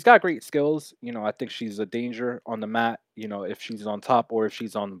 But she's got great skills. I think she's a danger on the mat, if she's on top or if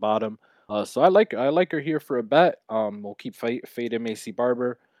she's on the bottom. So I like her here for a bet. We'll keep fading Macy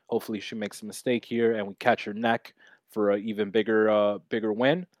Barber. Hopefully, she makes a mistake here and we catch her neck for an even bigger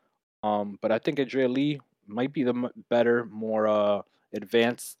win. But I think Andrea Lee might be the better, more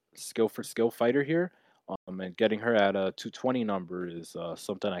advanced skill for skill fighter here. And getting her at a 220 number is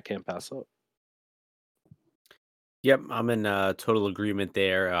something I can't pass up. Yep, I'm in total agreement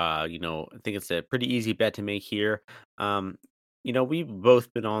there. I think it's a pretty easy bet to make here. Um, we've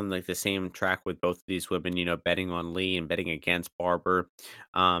both been on like the same track with both of these women, betting on Lee and betting against Barber.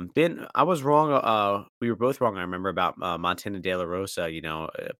 I was wrong. We were both wrong. I remember about Montana De La Rosa,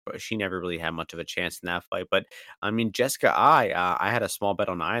 but she never really had much of a chance in that fight. But I mean, I had a small bet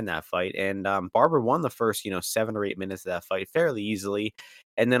on I in that fight, and Barber won the first, 7 or 8 minutes of that fight fairly easily.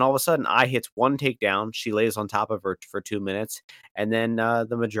 And then all of a sudden, I hits one takedown. She lays on top of her for 2 minutes. And then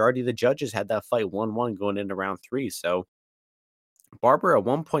the majority of the judges had that fight 1-1 going into round three. So Barber at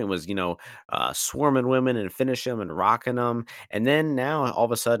one point was, swarming women and finishing them and rocking them. And then now all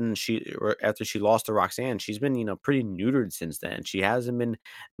of a sudden, after she lost to Roxanne, she's been, pretty neutered since then. She hasn't been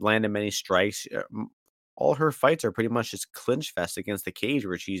landing many strikes. All her fights are pretty much just clinch fest against the cage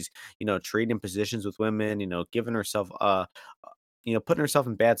where she's, trading positions with women, giving herself putting herself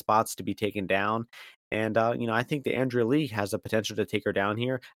in bad spots to be taken down. And I think that Andrea Lee has the potential to take her down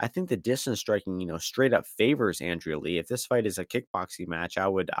here. I think the distance striking, straight up favors Andrea Lee. If this fight is a kickboxing match, I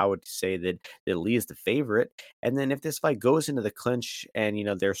would say that Lee is the favorite. And then if this fight goes into the clinch and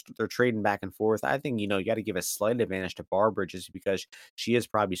they're trading back and forth, I think you got to give a slight advantage to Barbara just because she is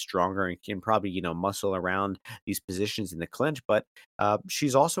probably stronger and can probably muscle around these positions in the clinch. But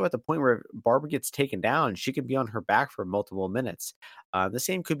she's also at the point where Barbara gets taken down, she can be on her back for multiple minutes. The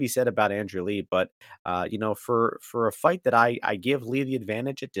same could be said about Andrew Lee, but for a fight that I give Lee the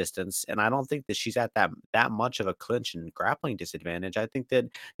advantage at distance, and I don't think that she's at that much of a clinch and grappling disadvantage. I think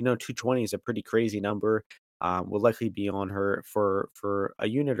that 220 is a pretty crazy number. Will likely be on her for a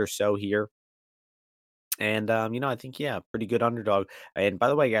unit or so here. And, I think, yeah, pretty good underdog. And by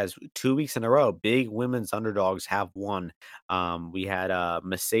the way, guys, 2 weeks in a row, big women's underdogs have won. We had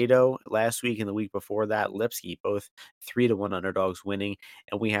Macedo last week and the week before that, Lipsky, both 3-1 underdogs winning.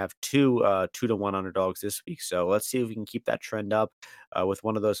 And we have 2-1 underdogs this week. So let's see if we can keep that trend up with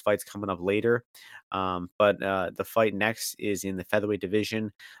one of those fights coming up later. But the fight next is in the featherweight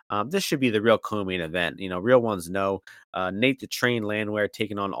division. This should be the real co-main event. Real ones know. Nate the Train Landwehr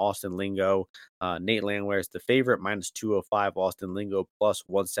taking on Austin Lingo. Nate Landwehr is the favorite, minus 205. Austin Lingo plus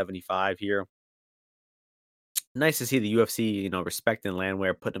 175 here. Nice to see the UFC, respecting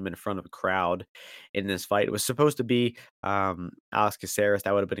Landwehr, putting him in front of a crowd in this fight. It was supposed to be Alex Caceres.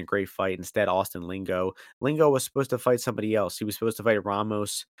 That would have been a great fight. Instead, Austin Lingo. Lingo was supposed to fight somebody else. He was supposed to fight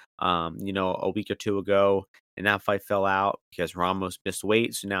Ramos, a week or two ago, and that fight fell out because Ramos missed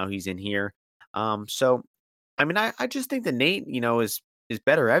weight. So now he's in here. So I mean, I just think that Nate, is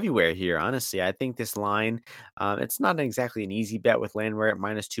better everywhere here. Honestly, I think this line, it's not exactly an easy bet with Landwehr at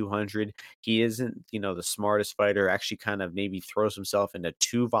minus 200. He isn't, the smartest fighter. Actually, kind of maybe throws himself into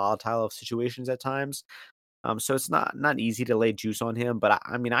too volatile of situations at times. So it's not easy to lay juice on him, but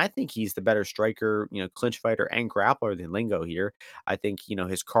I mean, I think he's the better striker, clinch fighter and grappler than Lingo here. I think,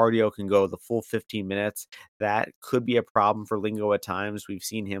 his cardio can go the full 15 minutes. That could be a problem for Lingo at times. We've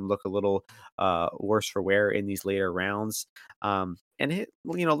seen him look a little worse for wear in these later rounds.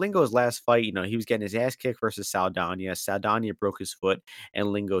 Lingo's last fight, he was getting his ass kicked versus Saldana. Saldana broke his foot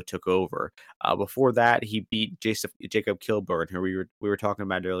and Lingo took over. Before that, he beat Jacob Kilburn, who we were talking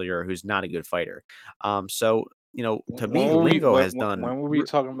about earlier, who's not a good fighter. So, to When me, were we Lingo has done when were we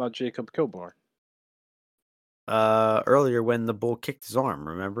talking about Jacob Kilborn? earlier when the bull kicked his arm,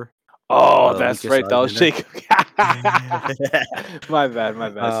 remember? Oh, that's Lucas right. That was Ozdemir. Jacob. My bad. My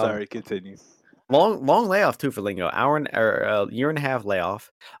bad. um, Sorry. Continue. long layoff too for Lingo, hour and or year and a half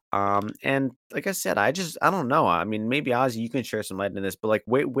layoff. And like I said, I don't know. I mean, maybe Ozzy, you can share some light into this, but like,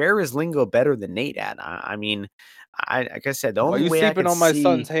 where is Lingo better than Nate at? I mean, like I said, the Why only you way I sleeping can on my see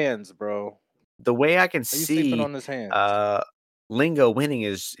son's hands, bro? the way I can Why you sleeping see, on his hands? uh, Lingo winning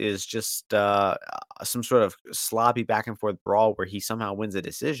is just, some sort of sloppy back and forth brawl where he somehow wins a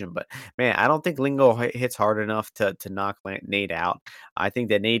decision, but, man, I don't think Lingo hits hard enough to knock Nate out. I think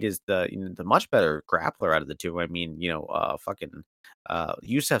that Nate is the much better grappler out of the 2. I mean, fucking,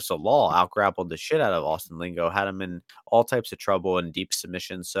 Youssef Zalal out-grappled the shit out of Austin Lingo, had him in all types of trouble and deep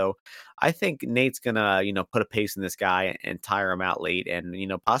submission, so I think Nate's gonna, put a pace in this guy and tire him out late and,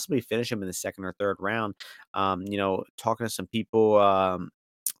 possibly finish him in the 2nd or 3rd round. Talking to some people,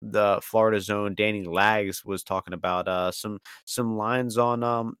 the Florida Zone, Danny Lags was talking about some lines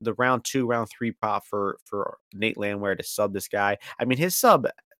on the round 2, round 3 prop for Nate Landwehr to sub this guy. I mean, his sub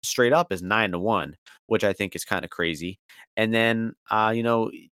straight up is 9-1, which I think is kind of crazy. And then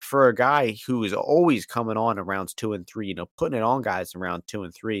for a guy who is always coming on in rounds 2 and 3, putting it on guys in round 2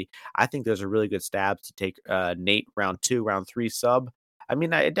 and 3, I think those are really good stabs to take Nate round 2, round 3 sub. I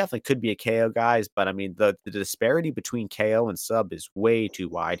mean, it definitely could be a KO, guys, but I mean, the disparity between KO and sub is way too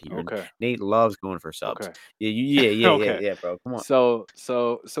wide here. And Okay. Nate loves going for subs. Okay. Yeah, Okay. yeah, bro. Come on, So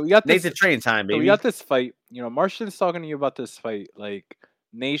we got Nate's this. a train time, So we got baby. this fight. Martian's talking to you about this fight. Like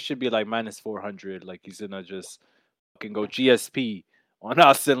Nate should be like minus 400. Like he's gonna just fucking go GSP on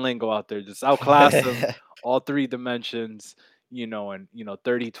Austin Lingo out there. Just outclass him all 3 dimensions. And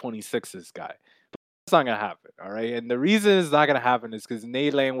 30-26 this guy. It's not gonna happen. All right. And the reason it's not gonna happen is because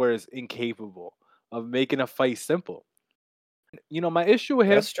Nate Langwehr is incapable of making a fight simple. My issue with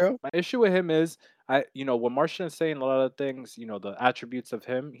him, That's true. is when Martian is saying a lot of things, the attributes of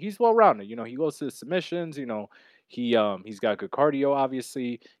him, he's well rounded. He goes to the submissions, he's got good cardio,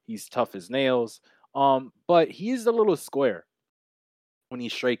 obviously. He's tough as nails. But he's a little square when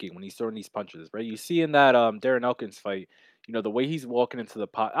he's striking, when he's throwing these punches, right? You see in that Darren Elkins fight, the way he's walking into the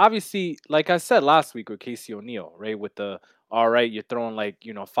pot. Obviously, like I said last week with Casey O'Neill, right? With the all right, you're throwing like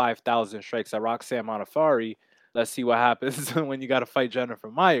 5,000 strikes at Roxanne Modafferi. Let's see what happens when you got to fight Jennifer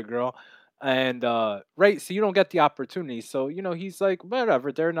Maya, girl. And right, so you don't get the opportunity. So he's like,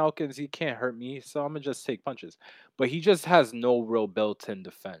 whatever, Darren Elkins, he can't hurt me, so I'm gonna just take punches. But he just has no real built-in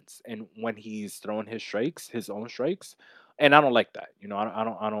defense. And when he's throwing his strikes, his own strikes, and I don't like that.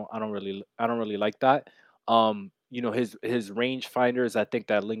 I don't really like that. His range finders. I think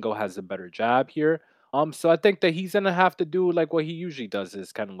that Lingo has a better jab here. So I think that he's gonna have to do like what he usually does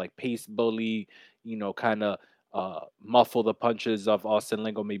is kind of like pace bully. Kind of muffle the punches of Austin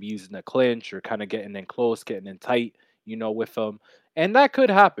Lingo, maybe using a clinch or kind of getting in close, getting in tight. With him, and that could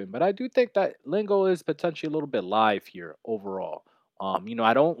happen. But I do think that Lingo is potentially a little bit live here overall.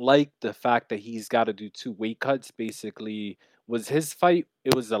 I don't like the fact that he's got to do 2 weight cuts basically Was his fight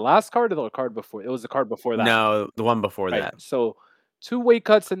it was the last card or the card before? It was the card before that. No, the one before Right. that. So 2 weight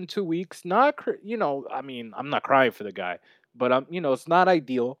cuts in 2 weeks. Not I mean, I'm not crying for the guy, but it's not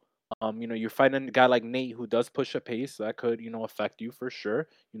ideal. You're fighting a guy like Nate who does push a pace that could, affect you for sure.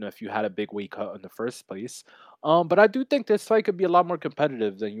 If you had a big weight cut in the first place. But I do think this fight could be a lot more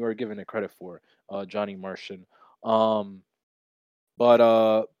competitive than you are giving it credit for, Johnny Martian. Um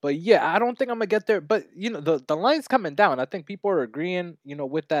but yeah, I don't think I'm gonna get there. But the line's coming down. I think people are agreeing,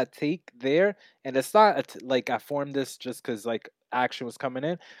 with that take there. And it's not like I formed this just because like action was coming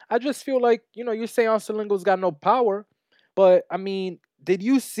in. I just feel like you're saying Arcelingo's got no power, but I mean, did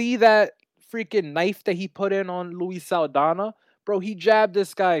you see that freaking knife that he put in on Luis Saldana, bro? He jabbed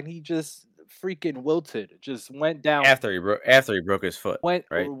this guy and he just freaking wilted, just went down. After he broke his foot, Went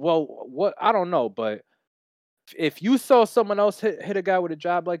right? well, what I don't know, but if you saw someone else hit a guy with a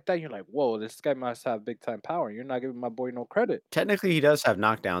jab like that, you're like, "Whoa, this guy must have big time power." You're not giving my boy no credit. Technically, he does have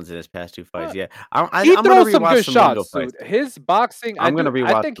knockdowns in his past 2 fights, What? yeah. He I'm gonna throws some rewatch good some Lingo shots, fights. dude. His boxing, I'm gonna I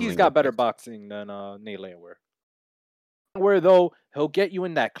rewatch think some he's Lingo got better fights. boxing than Nate Landwehr. Where though he'll get you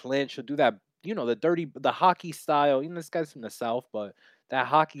in that clinch, he'll do that, the hockey style. This guy's from the south, but that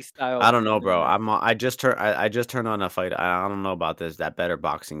hockey style I don't know, getting in bro. there. I just turned on a fight. I don't know about that better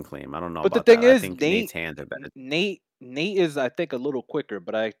boxing claim. I don't know But the about thing that. I is, think Nate's hands are better. Nate is I think a little quicker,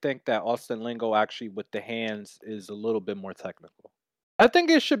 but I think that Austin Lingo actually with the hands is a little bit more technical. I think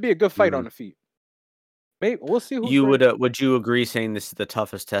it should be a good fight Mhm. on the feet. Maybe we'll see who's ready. Would you agree saying this is the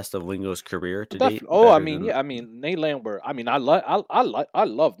toughest test of Lingo's career to date? Definitely. Oh, I Better mean, than yeah. I mean, Nate Landwehr. I mean, I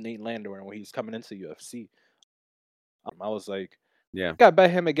love Nate Landwehr when he's coming into UFC. I was like, yeah, I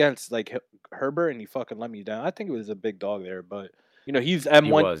bet him against like Herbert, and he fucking let me down. I think it was a big dog there, but he's he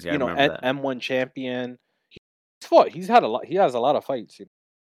M1. was, yeah, I remember that. M1 champion. He's fought. He's had a lot. He has a lot of fights.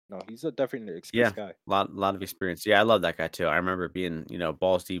 He's a definitely an Yeah, experienced guy. lot of experience. Yeah, I love that guy too. I remember being,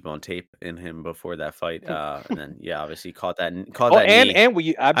 balls deep on tape in him before that fight, and then, yeah, obviously caught Oh, that knee. I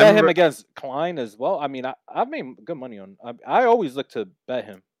I bet him remember against Klein as well. I mean, I've made good money on. I always look to bet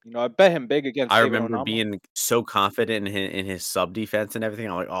him. I bet him big against I David remember Onama. being so confident in his sub defense and everything.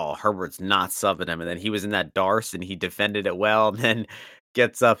 I'm like, "Oh, Herbert's not subbing him," and then he was in that Darce, and he defended it well, and then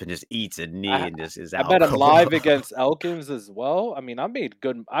gets up and just eats a knee I and just is I out bet him cold. live against Elkins as well. I mean, I made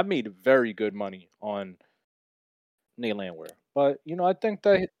very good money on Nate Landwehr. But I think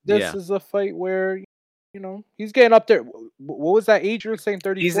that this Yeah. is a fight where he's getting up there. What was that age you were saying?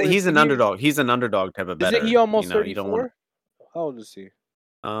 34. He's an underdog type of Isn't he better, almost you don't want 34? How old is he?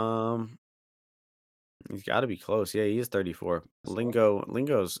 um, he's gotta be close. Yeah, he is 34. So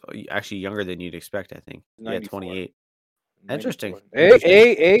Lingo's, actually younger than you'd expect, I think. Yeah, 94. 28. Interesting, 94. Hey, interesting.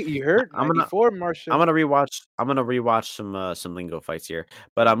 hey, hey, you heard I'm gonna 94, Martian. I'm gonna rewatch some Lingo fights here.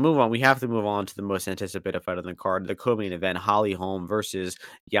 But, Mm, move on. We have to move on to the most anticipated fight on the card, the co-main event, Holly Holm versus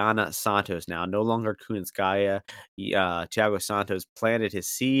Yana Santos. Now, no longer Kunitskaya. Thiago Santos planted his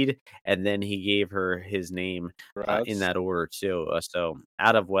seed, and then he gave her his name, in Congrats. that order too. So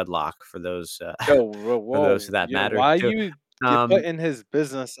out of wedlock for those, Yo, whoa, for those whoa, that yo, matter why too. you get put Um, in his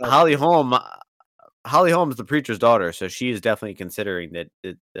business out Holly there? Holm Holly Holm is the preacher's daughter, so she is definitely considering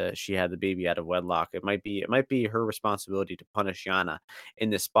that she had the baby out of wedlock. It might be her responsibility to punish Yana in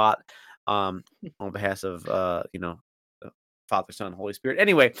this spot, um, on behalf of, Father, Son, Holy Spirit.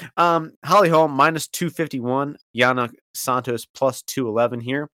 Anyway, Holly Holm minus 251, Yana Santos plus 211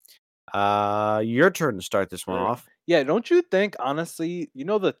 here. Your turn to start this one Sure. off. Yeah, don't you think honestly,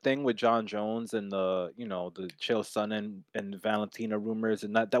 the thing with John Jones and the Chael Sonnen and Valentina rumors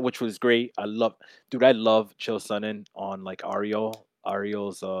and that which was great. I love Chael Sonnen on like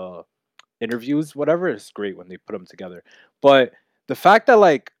Ariel's interviews, whatever. It's great when they put them together. But the fact that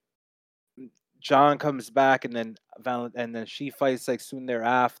like John comes back and then and then she fights like soon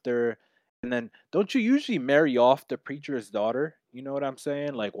thereafter. And then don't you usually marry off the preacher's daughter? You know what I'm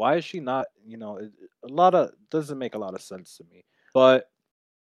saying? Like why is she not, a lot of doesn't make a lot of sense to me. But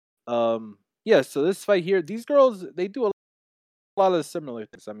yeah, so this fight here, these girls they do a lot of similar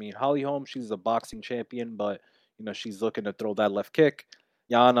things. I mean, Holly Holm, she's a boxing champion, but she's looking to throw that left kick.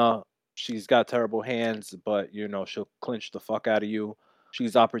 Yana, she's got terrible hands, but she'll clinch the fuck out of you.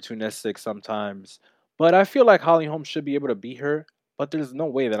 She's opportunistic sometimes, but I feel like Holly Holm should be able to beat her. But there's no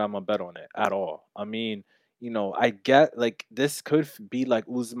way that I'm gonna bet on it at all. I mean, I get like this could be like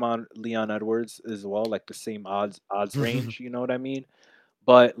Usman Leon Edwards as well, like the same odds range. You know what I mean?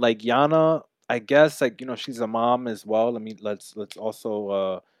 But like Yana, I guess like she's a mom as well. I mean, let's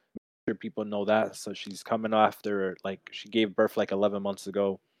also sure people know that. So she's coming after like she gave birth like 11 months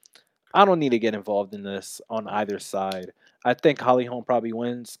ago. I don't need to get involved in this on either side. I think Holly Holm probably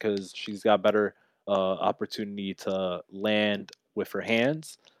wins because she's got better opportunity to land with her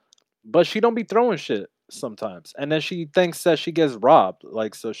hands, but she don't be throwing shit sometimes, and then she thinks that she gets robbed.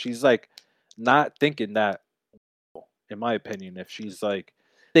 Like, so she's like not thinking that, in my opinion, if she's like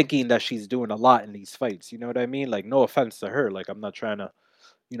thinking that she's doing a lot in these fights. You know what I mean? Like, no offense to her. Like, I'm not trying to,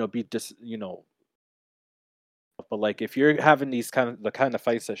 be but like if you're having these kind of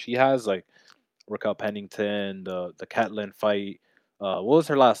fights that she has, like Raquel Pennington, the Catlin fight. What was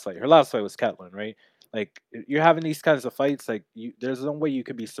her last fight? Her last fight was Catlin, right? Like, you're having these kinds of fights, like there's no way you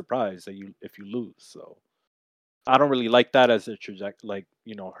could be surprised that you if you lose. So I don't really like that as a like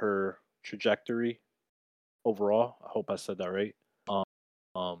her trajectory overall. I hope I said that right. Um,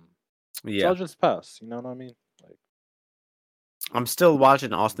 um, so Yeah. I'll just pass. You know what I mean? Like, I'm still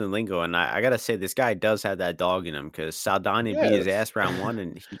watching Austin Lingo, and I gotta say this guy does have that dog in him because Saldana beat his yes, ass round 1,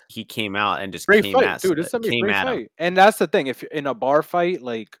 and he came out and just great fight, dude. This is gonna be a came great at him. fight. And that's the thing. If you're in a bar fight,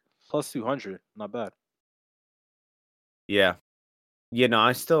 like plus 200, not bad. Yeah.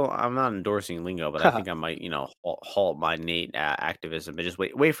 I'm not endorsing Lingo, but I think I might, halt my Nate activism, but just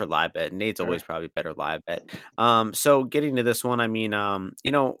wait for live bet. Nate's always Sure. probably better live bet. So getting to this one, I mean,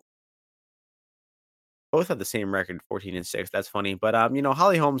 both have the same record, 14-6. That's funny, but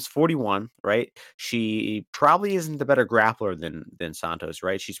Holly Holmes, 41, right? She probably isn't the better grappler than Santos,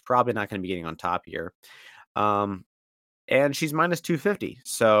 right? She's probably not going to be getting on top here. Um, and she's minus 250.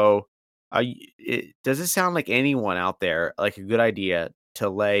 So, does it sound like anyone out there like a good idea to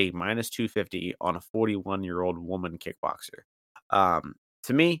lay minus 250 on a 41-year-old woman kickboxer?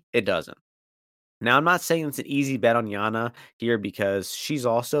 To me, it doesn't. Now, I'm not saying it's an easy bet on Yana here because she's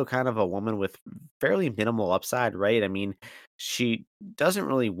also kind of a woman with fairly minimal upside, right? I mean, she doesn't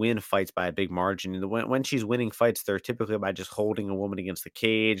really win fights by a big margin. And when she's winning fights, they're typically by just holding a woman against the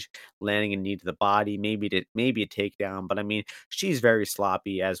cage, landing a knee to the body, maybe a takedown. But I mean, she's very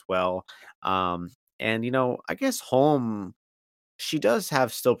sloppy as well. Um, and I guess home she does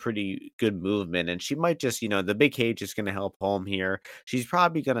have still pretty good movement, and she might just, the big cage is going to help home here. She's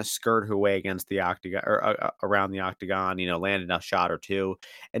probably going to skirt her way against the octagon or around the octagon, land a shot or two,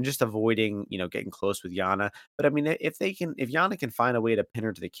 and just avoiding, getting close with Yana. But I mean, if Yana can find a way to pin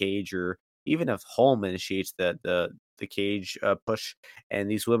her to the cage, or even if Holm initiates the cage push, and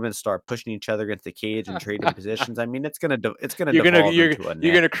these women start pushing each other against the cage and trading positions, I mean, it's gonna You're gonna devolve into a you're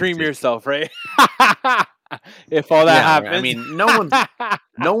gonna nasty cream decision. yourself, right? If all that Yeah, right. I happens. mean,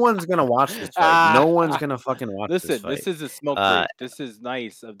 no one's gonna watch this fight. No one's gonna fucking watch this Listen, this fight. is a smoke Uh, break. This is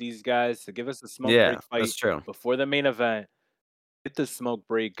nice of these guys to give us a smoke yeah, break that's fight true. before the main event. Hit the smoke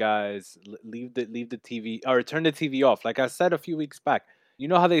break, guys. Leave the TV, or turn the TV off. Like I said a few weeks back, you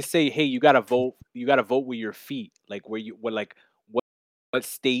know how they say, "Hey, you gotta vote. You gotta vote with your feet, like what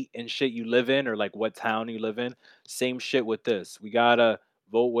state and shit you live in, or like what town you live in." Same shit with this. We gotta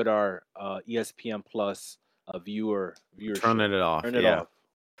vote with our ESPN Plus viewership. Turning it off, Turn it yeah. off.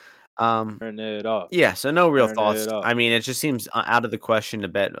 Um, Turn it off. yeah, so no real Turn thoughts. it off. I mean, it just seems out of the question to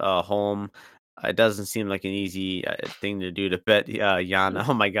bet home. It doesn't seem like an easy thing to do to bet Yana.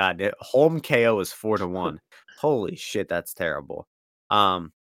 Oh my god, home KO is 4-1. Holy shit, that's terrible.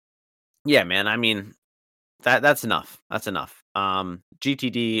 Um, yeah, man. I mean, that's enough. That's enough.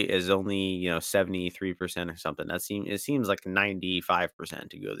 GTD is only, 73% or something. It seems like 95%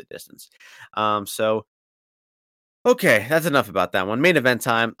 to go the distance. So okay, that's enough about that one. Main event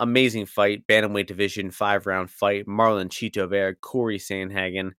time, amazing fight, bantamweight division, 5-round fight. Marlon Chito Vera, Corey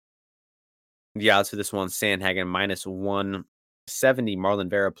Sandhagen. The odds for this one, Sandhagen minus 170, Marlon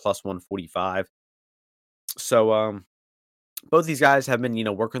Vera plus 145. So both these guys have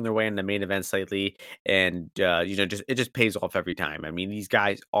been, working their way in the main events lately, and just it just pays off every time. I mean, these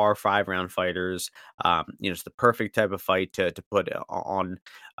guys are 5-round fighters. It's the perfect type of fight to put on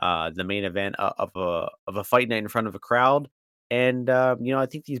the main event of a fight night in front of a crowd. And I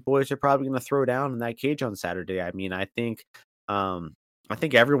think these boys are probably going to throw down in that cage on Saturday. I mean, um, I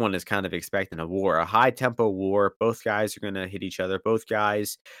think everyone is kind of expecting a war, a high tempo war. Both guys are going to hit each other. Both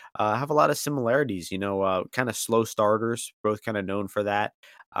guys have a lot of similarities, kind of slow starters, both kind of known for that.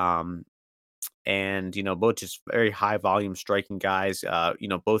 Um, and, both just very high volume striking guys,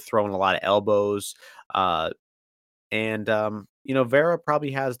 both throwing a lot of elbows. Vera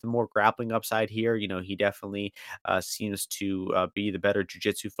probably has the more grappling upside here. He definitely seems to be the better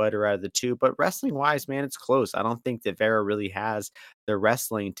jujitsu fighter out of the two. But wrestling wise, man, it's close. I don't think that Vera really has the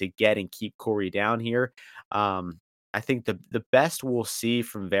wrestling to get and keep Corey down here. Um, I think the best we'll see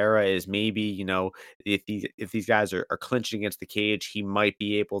from Vera is maybe, if these guys are clinching against the cage, he might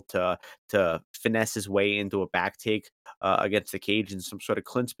be able to finesse his way into a back take against the cage in some sort of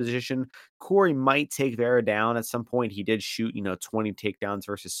clinch position. Corey might take Vera down at some point. He did shoot, 20 takedowns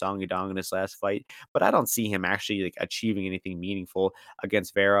versus Song Yadong in his last fight, but I don't see him actually like achieving anything meaningful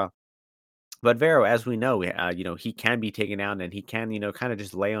against Vera. But Vero, as we know, he can be taken down and he can, kind of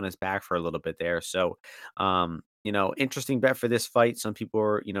just lay on his back for a little bit there. So, interesting bet for this fight. Some people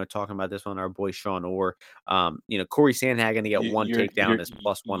are, talking about this one. Our boy Sean Orr, Corey Sandhagen to get You, one you're takedown is y-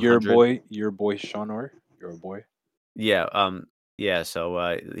 plus 100. your boy Shonor, your boy. Yeah. Yeah.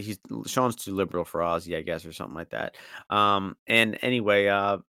 So, Sean's too liberal for Ozzy, I guess, or something like that. And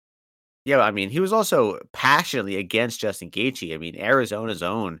anyway, yeah, I mean, he was also passionately against Justin Gaethje. I mean, Arizona's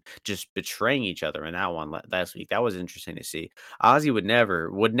own just betraying each other in that one last week. That was interesting to see. Ozzy would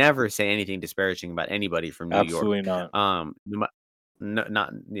never say anything disparaging about anybody from New York. Absolutely not. No ma- no,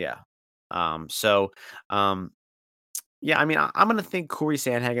 not yeah. So, um, yeah, I mean, I'm gonna think Corey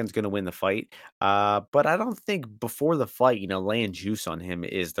Sandhagen's gonna win the fight, but I don't think before the fight, laying juice on him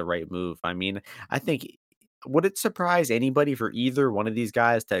is the right move. I mean, I think would it surprise anybody for either one of these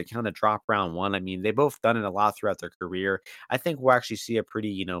guys to kind of drop round one? I mean, they both done it a lot throughout their career. I think we'll actually see a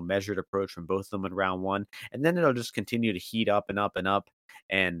pretty, measured approach from both of them in round one, and then it'll just continue to heat up and up and up.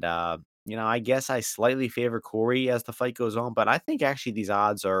 And I guess I slightly favor Corey as the fight goes on, but I think actually these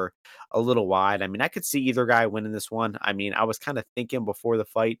odds are a little wide. I mean, I could see either guy winning this one. I mean, I was kind of thinking before the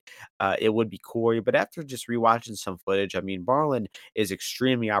fight, it would be Corey, but after just rewatching some footage, I mean, Marlon is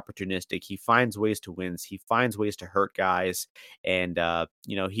extremely opportunistic. He finds ways to win. He finds ways to hurt guys, and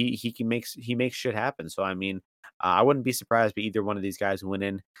he makes shit happen. So I mean, I wouldn't be surprised by either one of these guys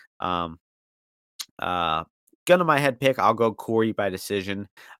winning. Um, gun to my head pick, I'll go Corey by decision.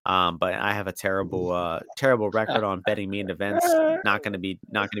 But I have a terrible record on betting main events. Not gonna be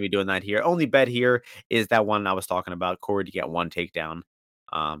doing that here. Only bet here is that one I was talking about, Corey to get one takedown.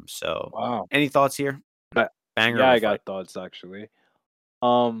 So Wow. any thoughts here? But Banger yeah, of a I fight. got thoughts actually.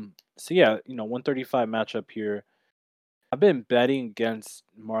 So yeah, 135 matchup here. I've been betting against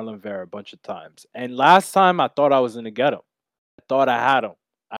Marlon Vera a bunch of times. And last time I thought I was gonna get him. I thought I had him.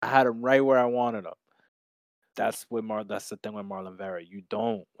 I had him right where I wanted him. That's the thing with Marlon Vera. You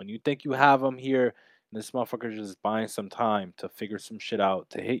don't. When you think you have him here, this motherfucker's just buying some time to figure some shit out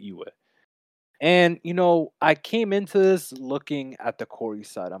to hit you with. And I came into this looking at the Corey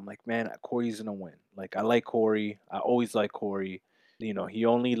side. I'm like, man, Corey's gonna win. Like, I like Corey. I always like Corey. He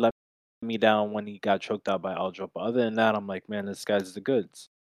only let me down when he got choked out by Aljo. But other than that, I'm like, man, this guy's the goods.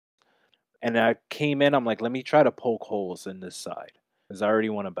 And I came in, I'm like, let me try to poke holes in this side because I already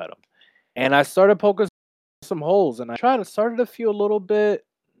want to bet him. And I started poking some holes, and I started to feel a little bit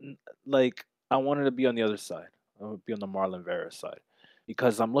like I wanted to be on the other side. I would be on the Marlon Vera side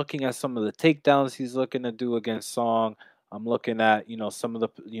because I'm looking at some of the takedowns he's looking to do against Song. I'm looking at some of the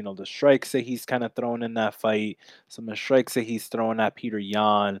the strikes that he's kind of throwing in that fight, some of the strikes that he's throwing at Peter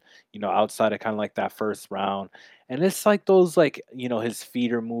Yan, outside of kind of like that first round, and it's like those like his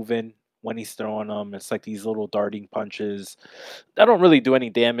feet are moving when he's throwing them. It's like these little darting punches that don't really do any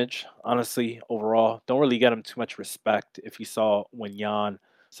damage, honestly, overall. Don't really get him too much respect if you saw when Jan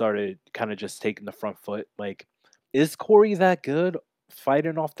started kind of just taking the front foot. Like, is Corey that good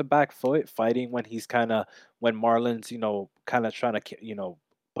fighting off the back foot, fighting when he's when Marlon's, kind of trying to,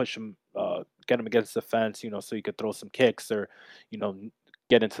 push him, get him against the fence, so he could throw some kicks or, you know,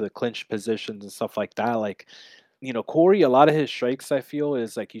 get into the clinch positions and stuff like that. Like, Corey, a lot of his strikes, I feel,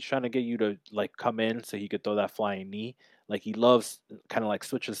 is like he's trying to get you to like come in so he could throw that flying knee. Like he loves kind of like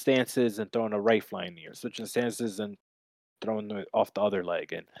switching stances and throwing a right flying knee, or switching stances and throwing it off the other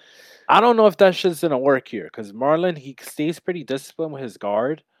leg. And I don't know if that shit's gonna work here because Marlon he stays pretty disciplined with his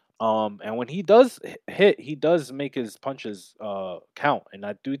guard. And when he does hit, he does make his punches count. And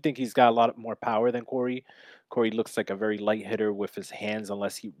I do think he's got a lot more power than Corey. Corey looks like a very light hitter with his hands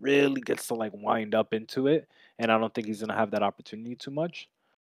unless he really gets to like wind up into it. And I don't think he's gonna have that opportunity too much.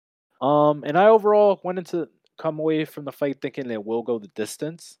 And I overall went into come away from the fight thinking it will go the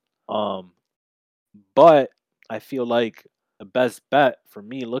distance. Um, but I feel like the best bet for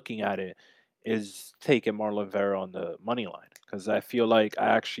me looking at it is taking Marlon Vera on the money line because I feel like I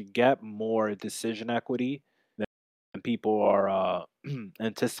actually get more decision equity than people are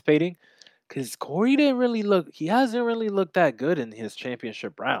anticipating. Because Corey didn't really look, he hasn't really looked that good in his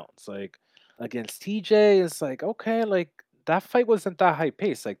championship rounds. Like against TJ, it's like, okay, like that fight wasn't that high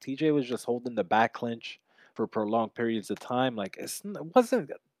pace. Like TJ was just holding the back clinch for prolonged periods of time. Like it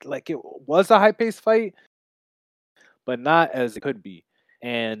wasn't like it was a high pace fight, but not as it could be.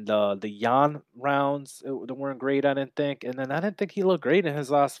 and the Yan rounds they weren't great. I didn't think, and then I didn't think he looked great in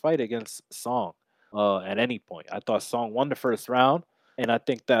his last fight against Song. At any point, I thought Song won the first round, and I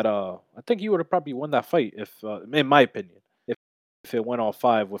think he would have probably won that fight in my opinion, if it went all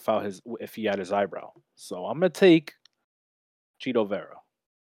five without his if he had his eyebrow. So I'm gonna take Cheeto Vera.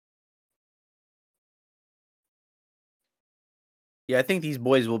 Yeah, I think these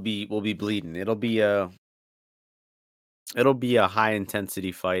boys will be bleeding. It'll be a high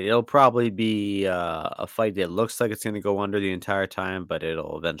intensity fight. It'll probably be a fight that looks like it's going to go under the entire time, but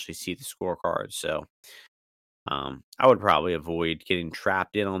it'll eventually see the scorecard. So I would probably avoid getting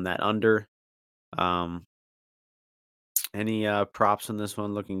trapped in on that under. Um, any props on this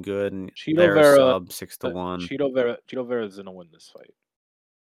one looking good? And Cheeto Vera Vera, sub 6-1. Cheeto Vera is gonna win this fight.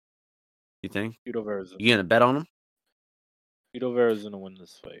 You think? Cheeto Vera's You gonna bet on him? Cheeto Vera's gonna win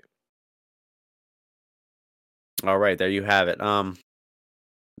this fight. All right, there you have it.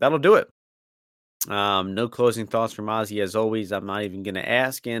 That'll do it. No closing thoughts from Ozzy as always. I'm not even gonna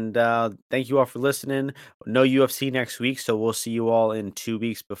ask. And thank you all for listening. No UFC next week, so we'll see you all in 2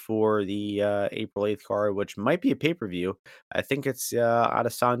 weeks before the April 8th card, which might be a pay-per-view. I think it's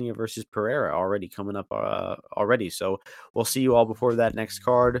Adesanya versus Pereira already coming up already. So we'll see you all before that next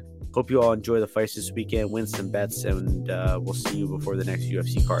card. Hope you all enjoy the fights this weekend, win some bets, and we'll see you before the next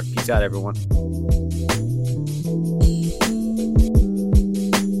UFC card. Peace out, everyone.